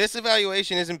 years. This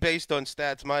evaluation isn't based on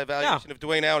stats. My evaluation of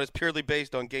Dwayne Allen is purely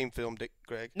based on game film,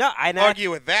 Greg. No, I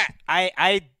argue with that.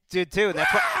 I do too.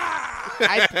 That's what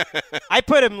I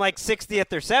put him like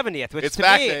 60th or 70th, which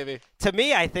to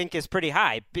me I think is pretty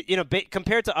high.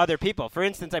 Compared to other people. For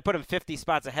instance, I put him 50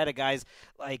 spots ahead of guys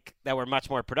like that were much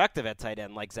more productive at tight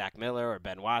end, like Zach Miller or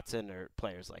Ben Watson or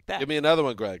players like that. Give me another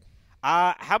one, Greg.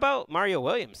 How about Mario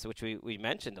Williams, which we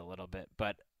mentioned a little bit,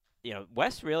 but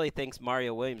Wes really thinks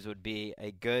Mario Williams would be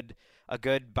a good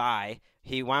buy.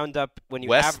 He wound up when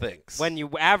you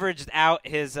averaged out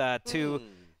his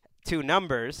two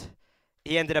numbers,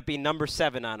 he ended up being number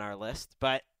 7 on our list.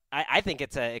 But I think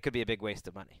it could be a big waste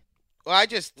of money. Well,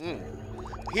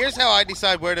 here's how I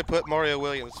decide where to put Mario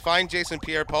Williams. Find Jason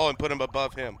Pierre-Paul and put him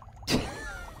above him.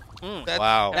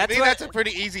 Wow. That's a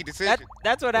pretty easy decision.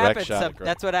 That's what happens.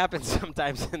 That's what happens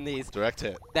sometimes in these. Direct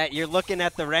hit. That you're looking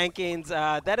at the rankings.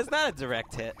 That is not a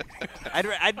direct hit.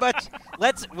 I'd much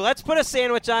let's put a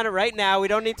sandwich on it right now. We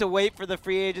don't need to wait for the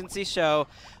free agency show.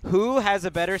 Who has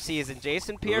a better season,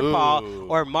 Jason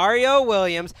Pierre-Paul or Mario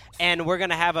Williams? And we're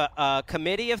gonna have a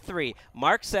committee of 3: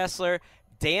 Mark Sessler,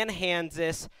 Dan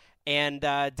Hansis, and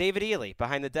David Ely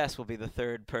behind the desk will be the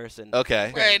third person.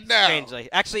 Okay. Wait, no. Strangely.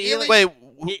 Actually,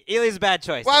 Ely's a bad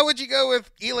choice. Why would you go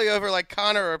with Ely over like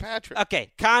Connor or Patrick?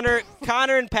 Okay, Connor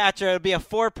and Patrick. It'll be a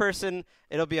 4-person.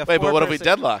 But what if we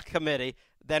deadlock committee?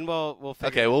 Then we'll figure.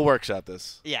 Okay, we'll workshop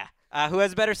this. Yeah. Who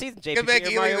has a better season, JPP or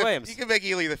Mario Williams? You can make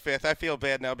Ely the 5th. I feel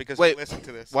bad now because we listened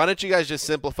to this. Why don't you guys just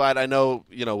simplify it? I know,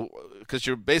 because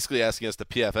you're basically asking us to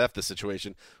PFF the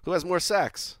situation. Who has more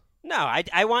sacks? No,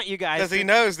 I want you guys. Because he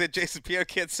knows that Jason Pierre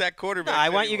can't sack quarterbacks. No, I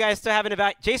want you guys to have an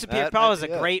evaluation. Jason Pierre-Paul is a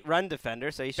great run defender,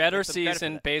 so he should better get some credit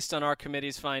season for that. based on our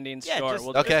committee's findings. Yeah,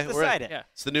 sure. just decide it. Yeah.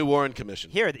 It's the new Warren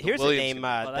Commission. Here's a name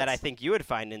Well, that I think you would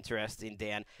find interesting,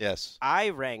 Dan. Yes. I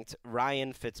ranked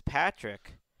Ryan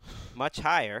Fitzpatrick much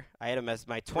higher. I had him as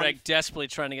my 20th. Greg desperately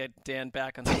trying to get Dan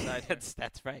back on the side.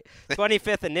 That's right.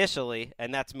 25th initially,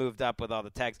 and that's moved up with all the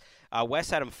tags.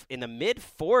 Wes had him in the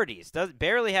mid-40s.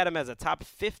 Barely had him as a top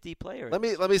 50 player. Let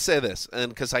me say this, and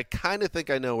because I kind of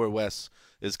think I know where Wes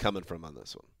is coming from on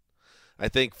this one. I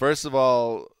think, first of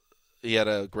all, he had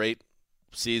a great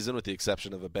season with the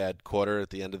exception of a bad quarter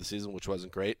at the end of the season, which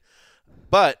wasn't great.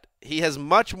 But he has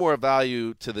much more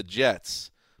value to the Jets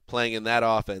playing in that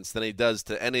offense than he does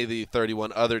to any of the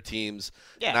 31 other teams.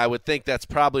 Yeah. And I would think that's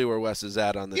probably where Wes is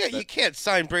at on this. Yeah, you can't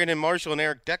sign Brandon Marshall and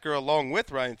Eric Decker along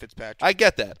with Ryan Fitzpatrick. I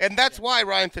get that. And that's why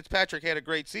Ryan Fitzpatrick had a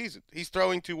great season. He's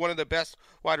throwing to one of the best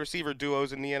wide receiver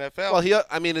duos in the NFL. Well,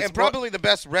 it's probably the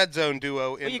best red zone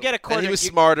duo. You get a quarterback. And he was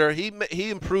smarter. He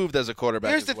improved as a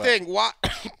quarterback. Here's the thing.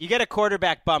 You get a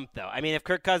quarterback bump, though. I mean, if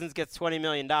Kirk Cousins gets $20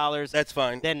 million, that's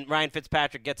fine. Then Ryan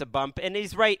Fitzpatrick gets a bump. And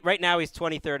he's right now he's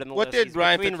 23rd on the list. He's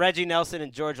between Reggie Nelson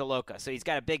and George Aloka. So he's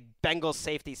got a big Bengals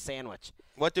safety sandwich.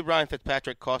 What did Ryan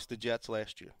Fitzpatrick cost the Jets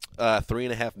last year?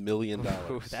 $3.5 million.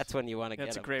 That's when you want to get him.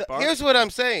 That's a great bargain. Here's what I'm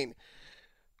saying.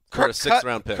 For a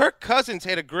 6th-round pick. Kirk Cousins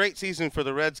had a great season for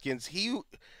the Redskins.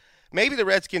 Maybe the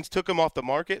Redskins took him off the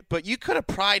market, but you could have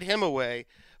pried him away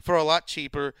for a lot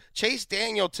cheaper. Chase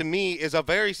Daniel, to me, is a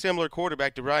very similar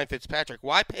quarterback to Ryan Fitzpatrick.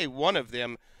 Why pay one of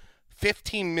them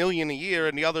 $15 million a year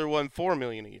and the other one $4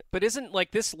 million a year? But isn't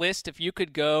like this list, if you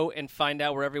could go and find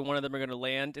out where every one of them are going to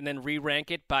land and then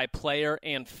re-rank it by player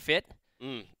and fit,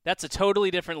 that's a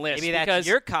totally different list. Maybe that's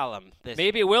your column.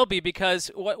 Maybe it will be, because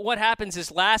what happens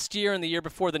is last year and the year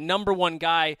before, the number one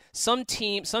guy, some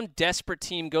desperate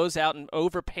team goes out and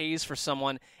overpays for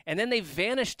someone, and then they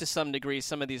vanish to some degree,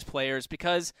 some of these players,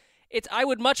 because I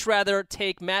would much rather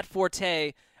take Matt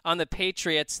Forte on the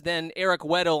Patriots than Eric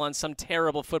Weddle on some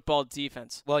terrible football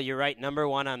defense. Well, you're right. Number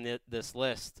one on this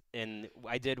list, and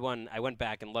I went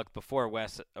back and looked before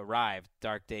Wes arrived,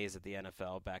 dark days at the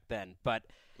NFL back then, but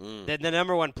the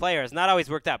number one player has not always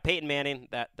worked out. Peyton Manning,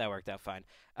 that worked out fine.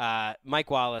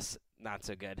 Mike Wallace, not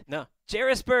so good. No.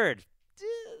 Jairus Byrd.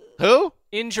 Who?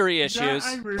 Injury issues.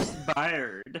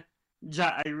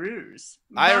 Jairus.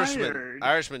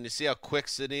 Irishman, you see how quick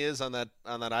Sydney is on that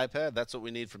iPad? That's what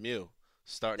we need from you.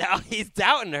 Now he's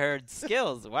doubting her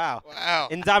skills. Wow.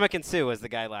 And Ndamukong Suh was the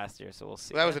guy last year, so we'll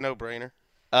see. That was a no-brainer.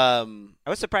 I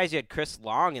was surprised you had Chris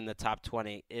Long in the top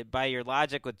 20. By your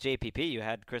logic with JPP, you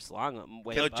had Chris Long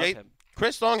way above him.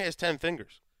 Chris Long has 10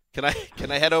 fingers. Can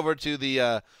I head over to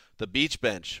the beach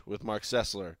bench with Mark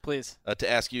Sessler, please, to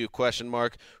ask you a question,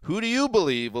 Mark? Who do you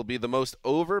believe will be the most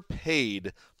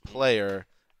overpaid player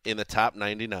in the top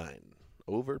 99?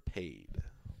 Overpaid.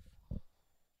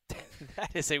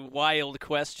 That is a wild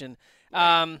question.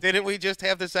 Didn't we just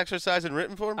have this exercise in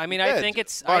written form? I mean, I think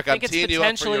it's Mark, I think I'm it's teeing you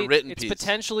up for your potentially written it's piece.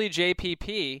 potentially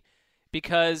JPP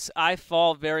because I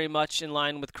fall very much in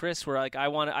line with Chris, where like I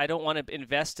don't want to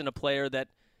invest in a player that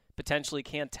potentially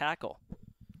can't tackle.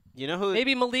 You know who?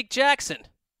 Maybe Malik Jackson.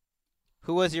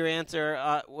 Who was your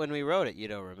answer when we wrote it? You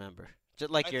don't remember?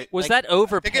 Just like was that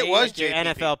overpaid? I think it was like your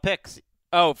JPP. NFL picks.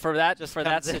 Oh, for that Just for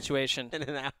that comes in. situation. In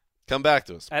and out. Come back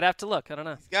to us. I'd have to look. I don't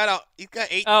know. He's got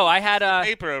 8 Oh, I had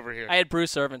paper over here. I had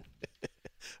Bruce Irvin.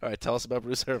 All right, tell us about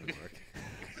Bruce Irvin,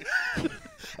 Mark.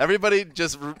 Everybody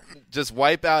just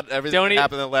wipe out everything that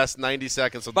happened in the last 90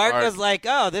 seconds. With Mark was like,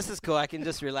 oh, this is cool. I can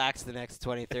just relax the next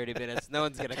 20, 30 minutes. No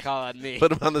one's going to call on me.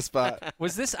 Put him on the spot.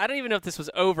 Was this? I don't even know if this was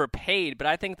overpaid, but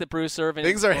I think that Bruce Irvin.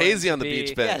 Things is are going hazy to on the be-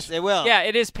 beach bench. Yes, it will. Yeah,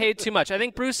 it is paid too much. I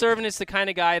think Bruce Irvin is the kind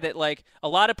of guy that, like, a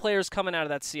lot of players coming out of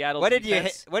that Seattle What did you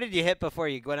defense. hit? What did you hit before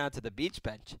you went out to the beach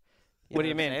bench? What do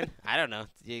you know mean? I'm saying? I don't know.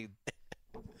 You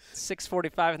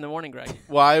 6:45 in the morning, Greg.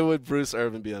 Why would Bruce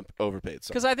Irvin be overpaid? So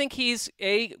Because I think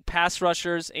pass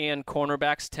rushers and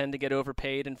cornerbacks tend to get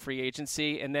overpaid in free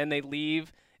agency, and then they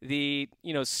leave the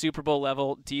Super Bowl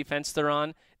level defense they're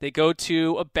on. They go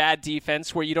to a bad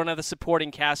defense where you don't have the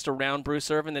supporting cast around Bruce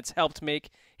Irvin that's helped make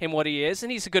him what he is,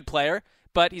 and he's a good player,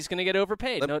 but he's going to get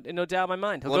overpaid. No doubt in my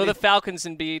mind. He'll go to the Falcons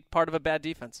and be part of a bad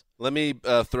defense. Let me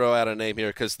throw out a name here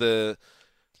because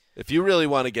if you really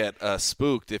want to get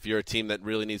spooked, if you're a team that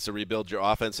really needs to rebuild your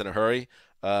offense in a hurry,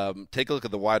 take a look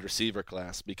at the wide receiver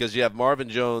class because you have Marvin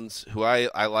Jones, who I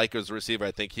like as a receiver.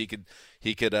 I think he could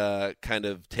kind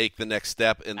of take the next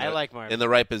step in the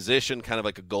right position, kind of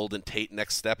like a Golden Tate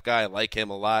next step guy. I like him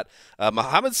a lot.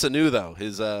 Mohamed Sanu, though,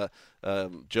 his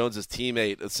Jones's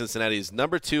teammate at Cincinnati, is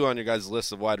number 2 on your guys'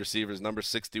 list of wide receivers, number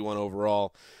 61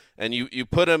 overall. And you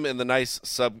put him in the nice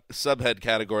subhead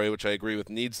category, which I agree with,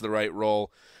 needs the right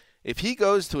role. If he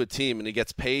goes to a team and he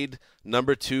gets paid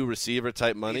number 2 receiver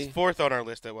type money, he's 4th on our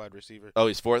list at wide receiver. Oh,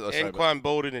 he's 4th. Oh, sorry, Anquan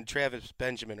Bolden and Travis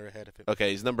Benjamin are ahead of him. Okay,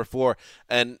 he's number 4.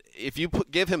 And if you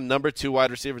give him number 2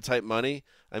 wide receiver type money,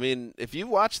 I mean, if you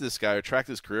watch this guy or track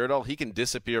his career at all, he can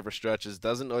disappear for stretches,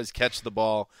 doesn't always catch the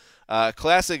ball.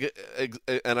 Classic,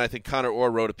 and I think Connor Orr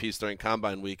wrote a piece during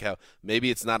Combine Week how maybe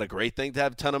it's not a great thing to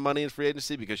have a ton of money in free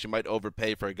agency because you might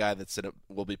overpay for a guy that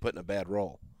will be put in a bad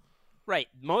role. Right.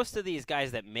 Most of these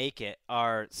guys that make it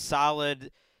are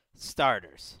solid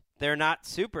starters. They're not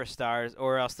superstars,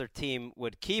 or else their team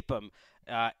would keep them.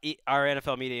 Our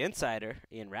NFL media insider,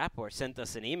 Ian Rapport, sent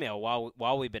us an email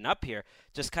while we've been up here,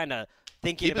 just kind of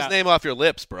thinking Keep about his name off your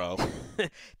lips, bro.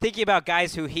 thinking about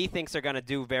guys who he thinks are going to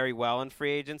do very well in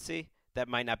free agency that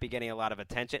might not be getting a lot of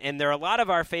attention. And there are a lot of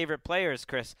our favorite players,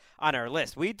 Chris, on our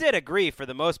list. We did agree for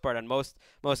the most part on most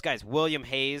guys. William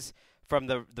Hayes from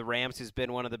the Rams, who's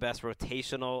been one of the best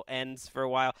rotational ends for a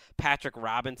while. Patrick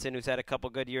Robinson, who's had a couple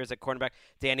good years at cornerback.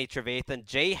 Danny Trevathan.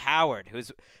 Jay Howard,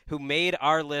 who made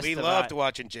our list. We loved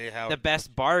watching Jay Howard. The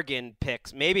best bargain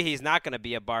picks. Maybe he's not going to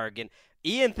be a bargain.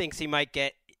 Ian thinks he might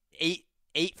get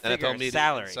eight-figure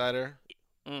salary. Insider.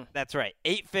 That's right,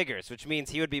 8 figures, which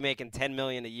means he would be making $10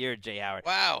 million a year. Jay Howard.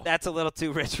 Wow, that's a little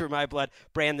too rich for my blood.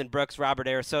 Brandon Brooks, Robert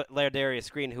Ladarius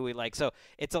Green, who we like. So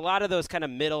it's a lot of those kind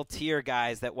of middle tier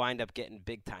guys that wind up getting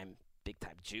big time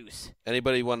juice.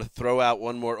 Anybody want to throw out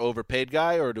one more overpaid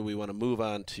guy, or do we want to move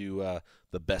on to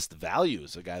the best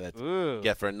values, a guy that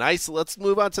get for a nice? Let's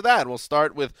move on to that. And we'll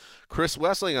start with Chris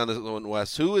Wesseling on this one,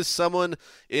 Wes. Who is someone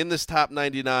in this top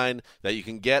 99 that you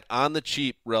can get on the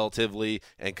cheap relatively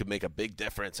and could make a big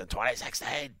difference in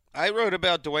 2016? I wrote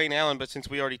about Dwayne Allen, but since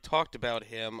we already talked about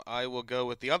him, I will go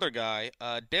with the other guy,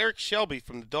 Derek Shelby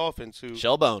from the Dolphins.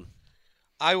 Shellbone.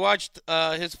 I watched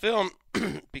his film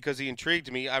because he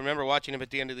intrigued me. I remember watching him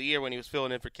at the end of the year when he was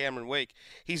filling in for Cameron Wake.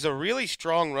 He's a really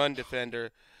strong run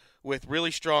defender with really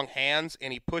strong hands,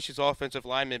 and he pushes offensive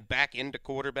linemen back into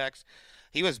quarterbacks.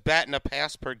 He was batting a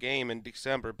pass per game in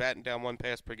December, batting down 1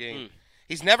 pass per game.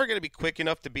 He's never going to be quick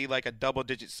enough to be like a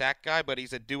double-digit sack guy, but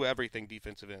he's a do-everything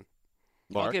defensive end.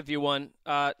 Mark? I'll give you one.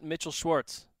 Mitchell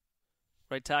Schwartz,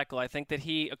 right tackle. I think that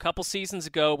he, a couple seasons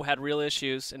ago, had real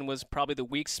issues and was probably the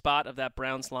weak spot of that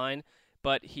Browns line,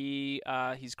 but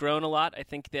he's grown a lot. I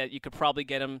think that you could probably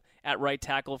get him at right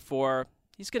tackle for –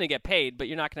 he's going to get paid, but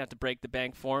you're not going to have to break the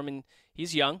bank for him, and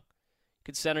he's young. You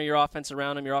could center your offense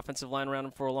around him, your offensive line around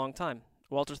him for a long time.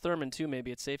 Walter Thurman, too,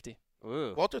 maybe at safety.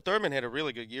 Ooh. Walter Thurman had a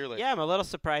really good year Yeah, I'm a little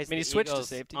surprised he the switched Eagles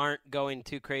to safety. aren't going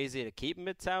too crazy to keep him,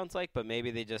 it sounds like, but maybe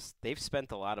they've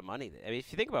spent a lot of money. I mean,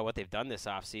 if you think about what they've done this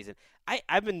offseason,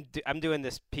 I'm doing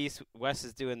this piece, Wes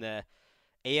is doing the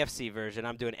AFC version.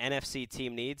 I'm doing NFC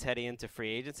team needs heading into free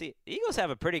agency. The Eagles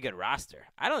have a pretty good roster.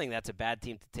 I don't think that's a bad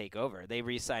team to take over. They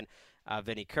re-signed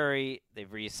Vinny Curry.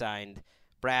 They've re-signed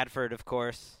Bradford, of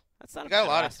course. That's not They got a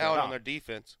lot of roster at talent all. on their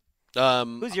defense.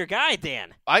 Who's your guy,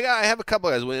 Dan? I have a couple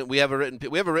guys. We have a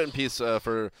written piece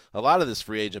for a lot of this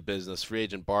free agent business, free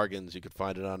agent bargains. You could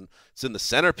find it on. It's in the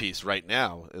centerpiece right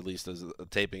now, at least as a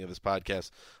taping of this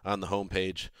podcast on the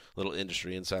homepage. Little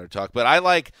industry insider talk. But I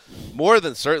like more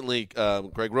than certainly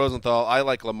Greg Rosenthal. I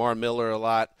like Lamar Miller a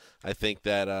lot. I think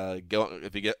that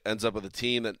if he ends up with a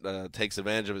team that takes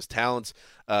advantage of his talents,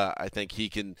 I think he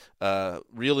can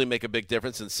really make a big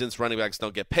difference. And since running backs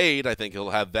don't get paid, I think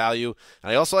he'll have value.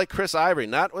 And I also like Chris Ivory,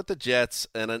 not with the Jets,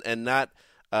 and not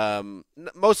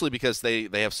mostly because they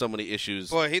have so many issues.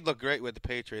 Boy, he'd look great with the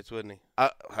Patriots, wouldn't he?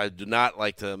 I do not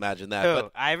like to imagine that. Who,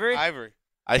 But Ivory?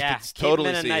 I could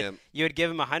totally see him. You would give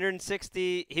him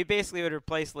 160. He basically would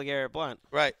replace LeGarrette Blount.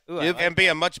 Right. Ooh, and be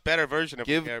a much better version of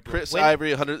Give LeGarrette Chris Blount.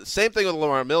 Ivory 100. Same thing with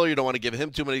Lamar Miller. You don't want to give him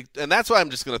too many. And that's why I'm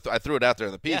just going to I threw it out there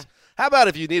in the piece. Yeah. How about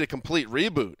if you need a complete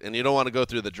reboot and you don't want to go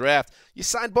through the draft, you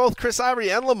sign both Chris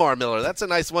Ivory and Lamar Miller. That's a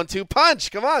nice 1-2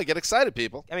 punch. Come on, get excited,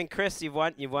 people. I mean, Chris, you've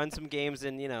won some games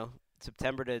in,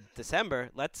 September to December.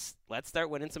 Let's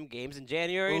start winning some games in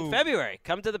January and February.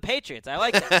 Come to the Patriots. I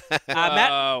like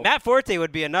that. Matt Forte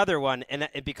would be another one, and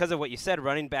because of what you said,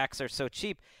 running backs are so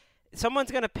cheap. Someone's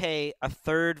going to pay a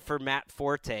third for Matt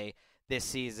Forte this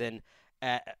season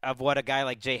of what a guy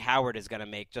like Jay Howard is going to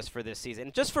make just for this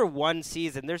season. Just for one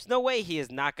season, there's no way he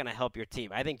is not going to help your team.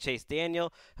 I think Chase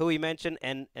Daniel, who we mentioned,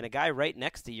 and a guy right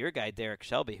next to your guy, Derek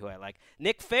Shelby, who I like,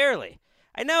 Nick Fairley.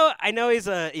 I know he's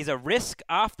a risk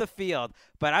off the field,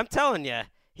 but I'm telling you,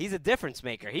 he's a difference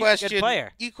maker. He's a good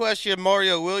player. You question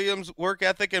Mario Williams' work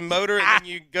ethic and motor, and then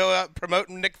you go out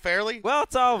promoting Nick Fairley? Well,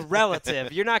 it's all relative.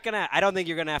 I don't think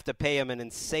you're gonna have to pay him an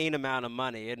insane amount of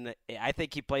money, and I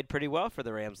think he played pretty well for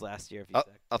the Rams last year.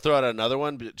 I'll throw out another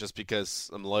one just because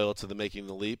I'm loyal to the Making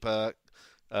the Leap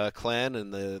clan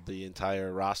and the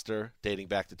entire roster dating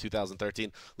back to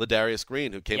 2013. Ladarius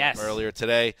Green, who came up earlier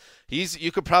today.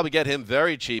 You could probably get him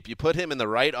very cheap. You put him in the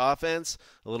right offense,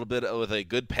 a little bit with a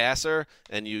good passer,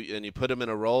 and you put him in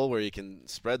a role where you can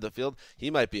spread the field.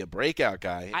 He might be a breakout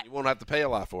guy. You won't have to pay a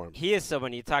lot for him. He is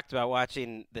someone you talked about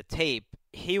watching the tape.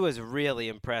 He was really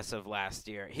impressive last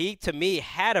year. He, to me,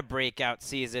 had a breakout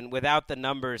season without the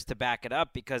numbers to back it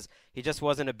up because he just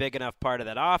wasn't a big enough part of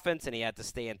that offense, and he had to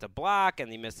stay into block,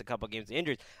 and he missed a couple games of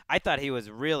injuries. I thought he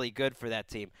was really good for that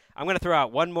team. I'm going to throw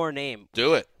out one more name.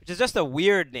 Do it. Which is just a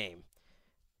weird name.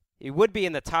 He would be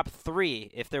in the top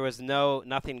 3 if there was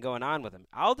nothing going on with him.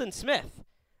 Aldon Smith.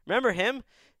 Remember him?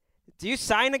 Do you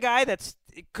sign a guy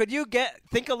could you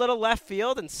think a little left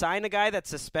field and sign a guy that's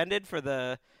suspended for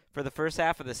the first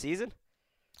half of the season?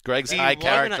 Greg's high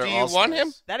character. Do you want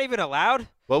him? That even allowed?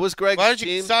 What was Greg's Why don't you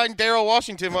team? sign Darrell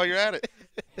Washington while you're at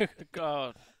it?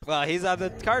 God. Well, he's on the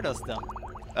Cardinals still.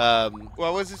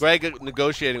 What was his Greg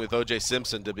negotiating with O.J.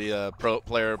 Simpson to be a pro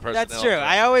player personnel. That's true.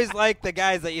 I always like the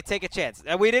guys that you take a chance.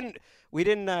 We didn't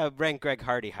rank Greg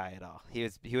Hardy high at all.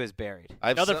 He was buried.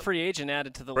 Another free agent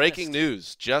added to the breaking list.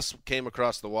 news just came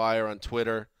across the wire on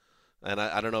Twitter. And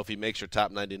I don't know if he makes your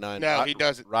top 99. No, he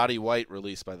doesn't. Roddy White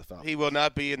released by the Falcons. He will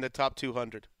not be in the top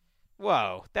 200.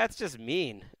 Whoa, that's just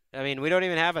mean. I mean, we don't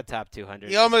even have a top 200.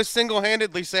 He almost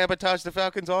single-handedly sabotaged the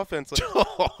Falcons' offense.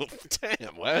 Oh,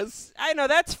 damn, Wes. I know,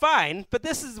 that's fine, but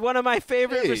this is one of my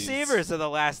favorite receivers of the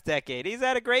last decade. He's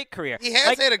had a great career. He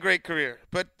has had a great career,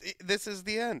 but this is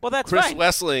the end. Well, that's Chris fine.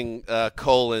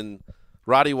 Wessling,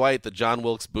 Roddy White, the John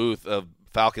Wilkes Booth of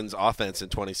Falcons offense in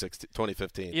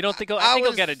 2015. You don't think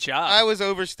he'll get a job? I was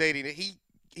overstating it.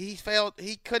 He failed.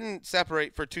 He couldn't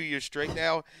separate for 2 years straight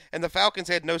now, and the Falcons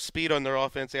had no speed on their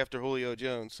offense after Julio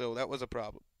Jones, so that was a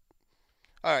problem.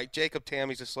 All right, Jacob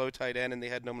Tammy's a slow tight end, and they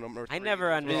had number 3. I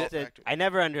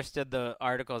never understood the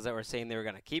articles that were saying they were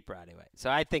going to keep Roddy White. So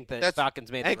I think the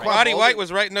Falcons made the right. Roddy White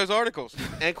was writing those articles.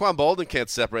 Anquan Bolden can't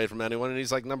separate from anyone, and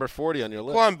he's like number 40 on your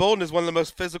list. Anquan Bolden is one of the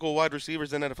most physical wide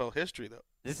receivers in NFL history, though.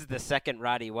 This is the second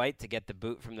Roddy White to get the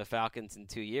boot from the Falcons in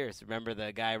 2 years. Remember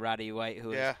the guy Roddy White who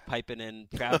was piping in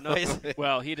crowd noise?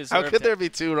 Well, he deserved it. How could there be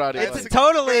 2 Roddy It's Whites?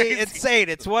 totally insane.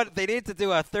 It's what they need to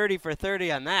do a 30 for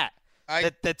 30 on that.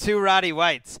 The 2 Roddy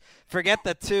Whites. Forget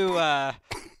the 2.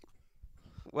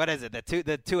 What is it?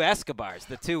 The two Escobars.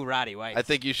 The 2 Roddy Whites. I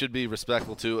think you should be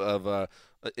respectful too of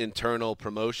internal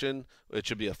promotion. It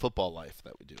should be a football life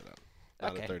that we do now.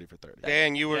 Not a 30 for 30.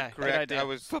 Dan, you were good correct.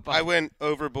 idea. I went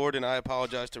overboard, and I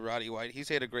apologize to Roddy White. He's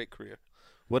had a great career.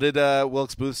 What did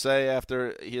Wilkes Booth say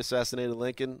after he assassinated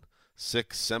Lincoln?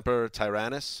 Sic semper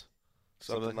tyrannis?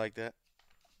 Something like that.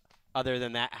 Other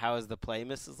than that, how is the play,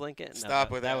 Mrs. Lincoln?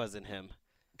 Stop with that. That wasn't him.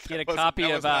 He had a copy that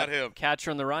of was not him.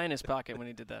 Catcher in the Rye in his pocket when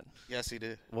he did that. Yes, he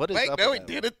did. What is Wait, up no, with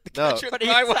he that? didn't. The No. Catcher in the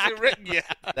Rye wasn't written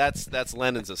yet. That's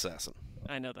Lenin's assassin.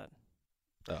 I know that.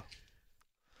 Oh.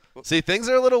 See, things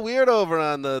are a little weird over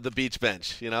on the beach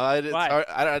bench. You know, Why?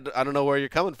 I don't know where you're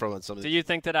coming from on some of Do these. you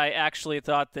think that I actually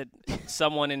thought that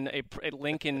someone in a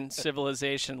Lincoln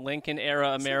civilization, Lincoln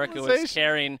era America, was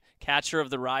carrying Catcher of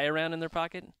the Rye around in their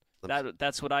pocket?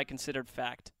 That's what I considered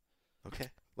fact. Okay.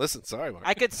 Listen, sorry, Mark.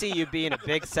 I could see you being a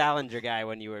big Salinger guy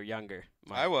when you were younger.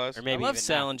 Mark. I was. Or maybe I love even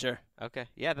Salinger. now. Okay.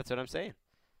 Yeah, that's what I'm saying.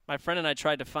 My friend and I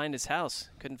tried to find his house.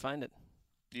 Couldn't find it.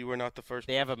 You were not the first.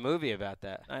 They have a movie about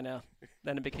that. I know.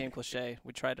 Then it became cliche.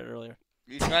 We tried it earlier.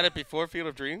 You tried it before Field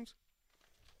of Dreams?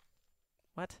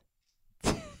 What?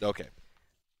 Okay.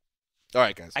 All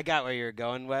right, guys. I got where you were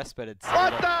going, Wes, but it's.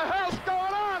 What the hell's going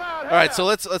on out here? All right, so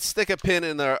let's stick a pin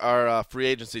in our free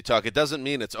agency talk. It doesn't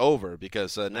mean it's over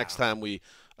because next time we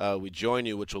join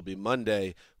you, which will be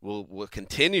Monday, we'll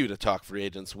continue to talk free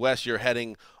agents. Wes, you're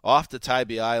heading off to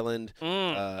Tybee Island.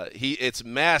 It's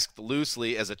masked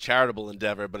loosely as a charitable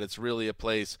endeavor, but it's really a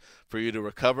place for you to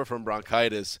recover from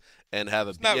bronchitis and have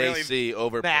a BAC really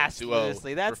over masked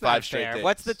loosely. That's for 5 not straight fair. days.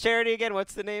 What's the charity again?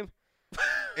 What's the name?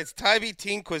 It's Tybee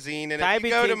Teen Cuisine, and Tybee if you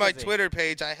go to Teen my Cuisine. Twitter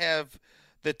page, I have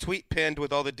the tweet pinned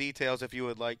with all the details if you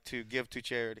would like to give to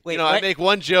charity. Wait, I make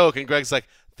one joke, and Greg's like,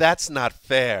 that's not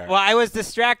fair. Well, I was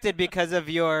distracted because of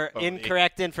your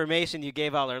incorrect information you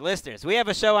gave all our listeners. We have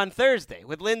a show on Thursday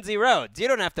with Lindsay Rhodes. You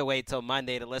don't have to wait till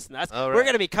Monday to listen to us. All We're right.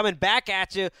 going to be coming back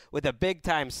at you with a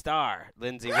big-time star,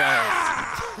 Lindsay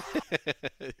Rhodes.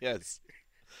 Yes.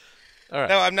 All right.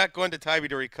 No, I'm not going to Tybee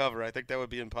to recover. I think that would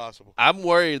be impossible. I'm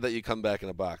worried that you come back in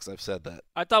a box. I've said that.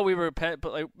 I thought we were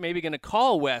maybe going to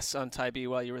call Wes on Tybee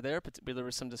while you were there, but there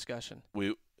was some discussion.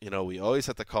 We always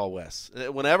have to call Wes.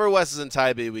 Whenever Wes is in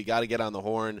Tybee, we got to get on the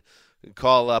horn and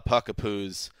call up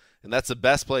Huckapoos. And that's the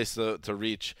best place to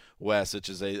reach Wes, which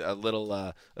is a little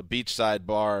a beachside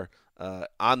bar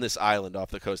on this island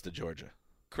off the coast of Georgia.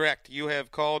 Correct. You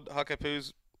have called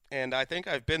Huckapoos, and I think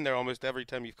I've been there almost every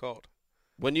time you've called.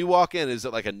 When you walk in, is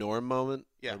it like a Norm moment?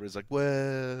 Yeah. Everybody's like,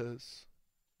 Wes.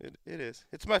 It is.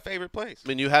 It's my favorite place. I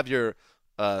mean, you have your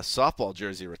softball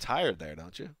jersey retired there,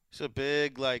 don't you? It's a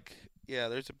big,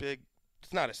 there's a big,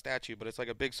 it's not a statue, but it's like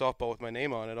a big softball with my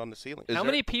name on it on the ceiling. How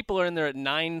many people are in there at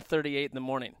 9:38 in the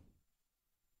morning?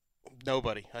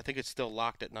 Nobody. I think it's still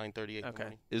locked at 9:38 in the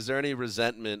morning. Is there any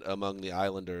resentment among the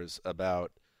Islanders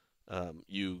about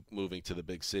you moving to the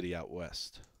big city out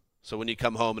west? So when you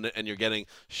come home and you're getting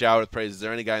showered with praise, is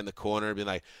there any guy in the corner being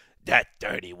like, that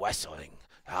dirty Wesseling,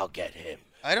 I'll get him?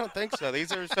 I don't think so.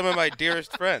 These are some of my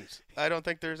dearest friends. I don't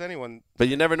think there's anyone. But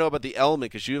you never know about the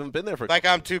element because you haven't been there for. Like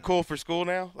I'm too cool for school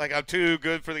now. Like I'm too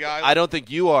good for the island. I don't think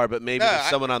you are, but maybe there's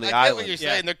someone on the I island. get what you're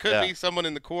saying. There could be someone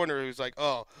in the corner who's like,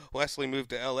 "Oh, Wesley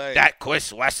moved to L.A. That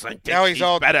Chris Wesseling thinks Now he's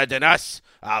all better than us.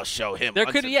 I'll show him." There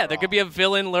could be a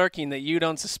villain lurking that you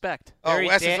don't suspect. Oh,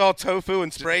 Wes is all tofu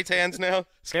and spray tans now.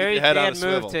 Barry Dan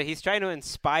moved to. He's trying to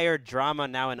inspire drama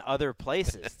now in other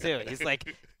places too. He's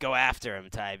like, go after him,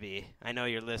 Tybee. I know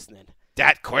you're listening.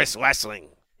 That Chris Wesseling,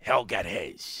 he'll get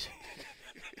his.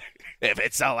 If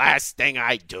it's the last thing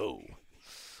I do.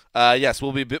 Yes,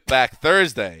 we'll be back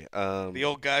Thursday. The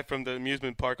old guy from the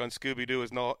amusement park on Scooby-Doo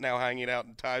is now hanging out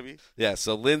in Tybee. Yeah,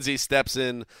 so Lindsay steps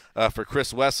in for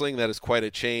Chris Wesseling. That is quite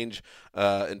a change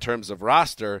in terms of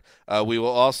roster. We will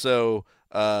also,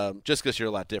 just because you're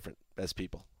a lot different as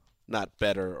people, not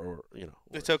better or.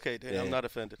 It's okay, Dan. I'm not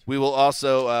offended. We will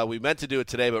also, we meant to do it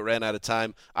today but ran out of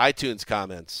time, iTunes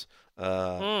comments. We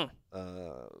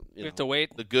have to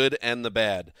wait. The good and the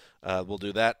bad. We'll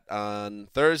do that on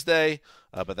Thursday,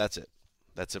 but that's it.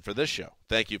 That's it for this show.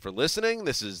 Thank you for listening.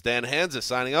 This is Dan Hansa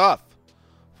signing off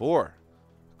for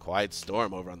Quiet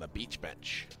Storm over on the beach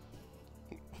bench.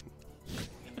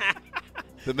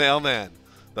 The mailman,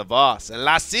 the boss, and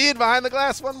La Cid behind the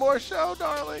glass. One more show,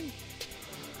 darling.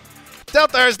 Till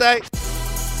Thursday.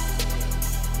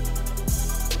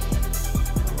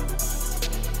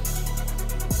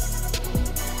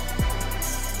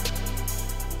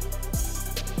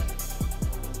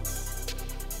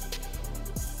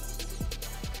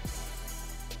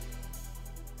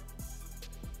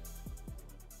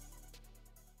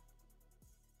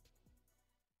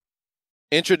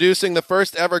 Introducing the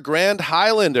first ever Grand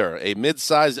Highlander, a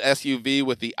mid-size SUV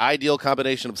with the ideal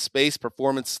combination of space,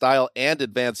 performance, style, and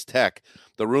advanced tech.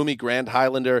 The roomy Grand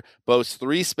Highlander boasts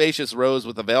 3 spacious rows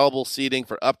with available seating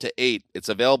for up to 8. Its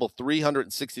available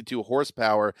 362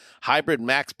 horsepower hybrid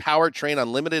max powertrain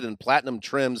unlimited and platinum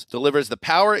trims delivers the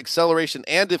power, acceleration,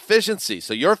 and efficiency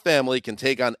so your family can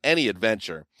take on any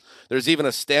adventure. There's even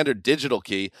a standard digital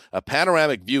key, a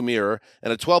panoramic view mirror,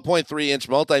 and a 12.3-inch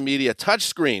multimedia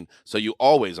touchscreen, so you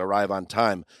always arrive on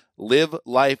time. Live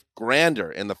life grander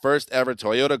in the first ever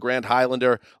Toyota Grand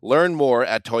Highlander. Learn more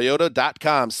at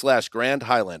toyota.com/Grand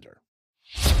Highlander.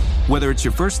 Whether it's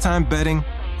your first time betting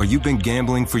or you've been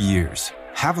gambling for years,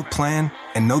 have a plan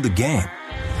and know the game.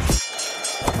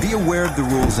 Be aware of the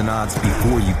rules and odds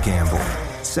before you gamble.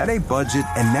 Set a budget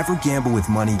and never gamble with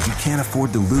money you can't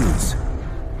afford to lose.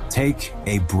 Take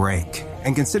a break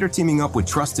and consider teaming up with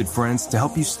trusted friends to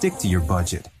help you stick to your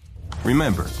budget.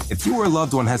 Remember, if you or a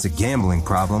loved one has a gambling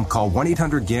problem, call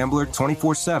 1-800-GAMBLER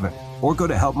 24/7 or go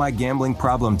to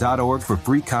helpmygamblingproblem.org for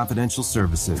free confidential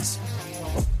services.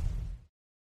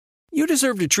 You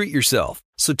deserve to treat yourself,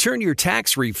 so turn your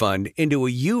tax refund into a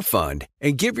U fund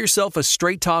and give yourself a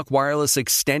Straight Talk Wireless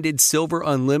Extended Silver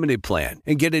Unlimited plan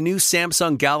and get a new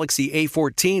Samsung Galaxy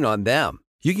A14 on them.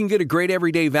 You can get a great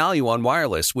everyday value on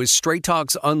wireless with Straight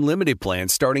Talk's Unlimited plan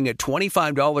starting at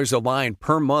 $25 a line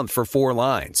per month for 4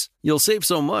 lines. You'll save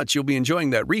so much you'll be enjoying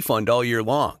that refund all year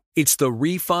long. It's the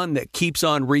refund that keeps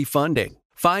on refunding.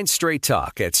 Find Straight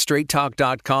Talk at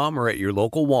straighttalk.com or at your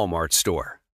local Walmart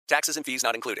store. Taxes and fees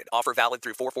not included. Offer valid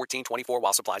through 4/14/24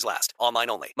 while supplies last. Online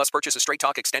only. Must purchase a Straight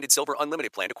Talk Extended Silver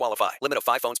Unlimited plan to qualify. Limit of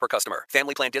 5 phones per customer.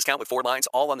 Family plan discount with 4 lines,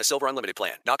 all on the Silver Unlimited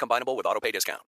plan. Not combinable with autopay discount.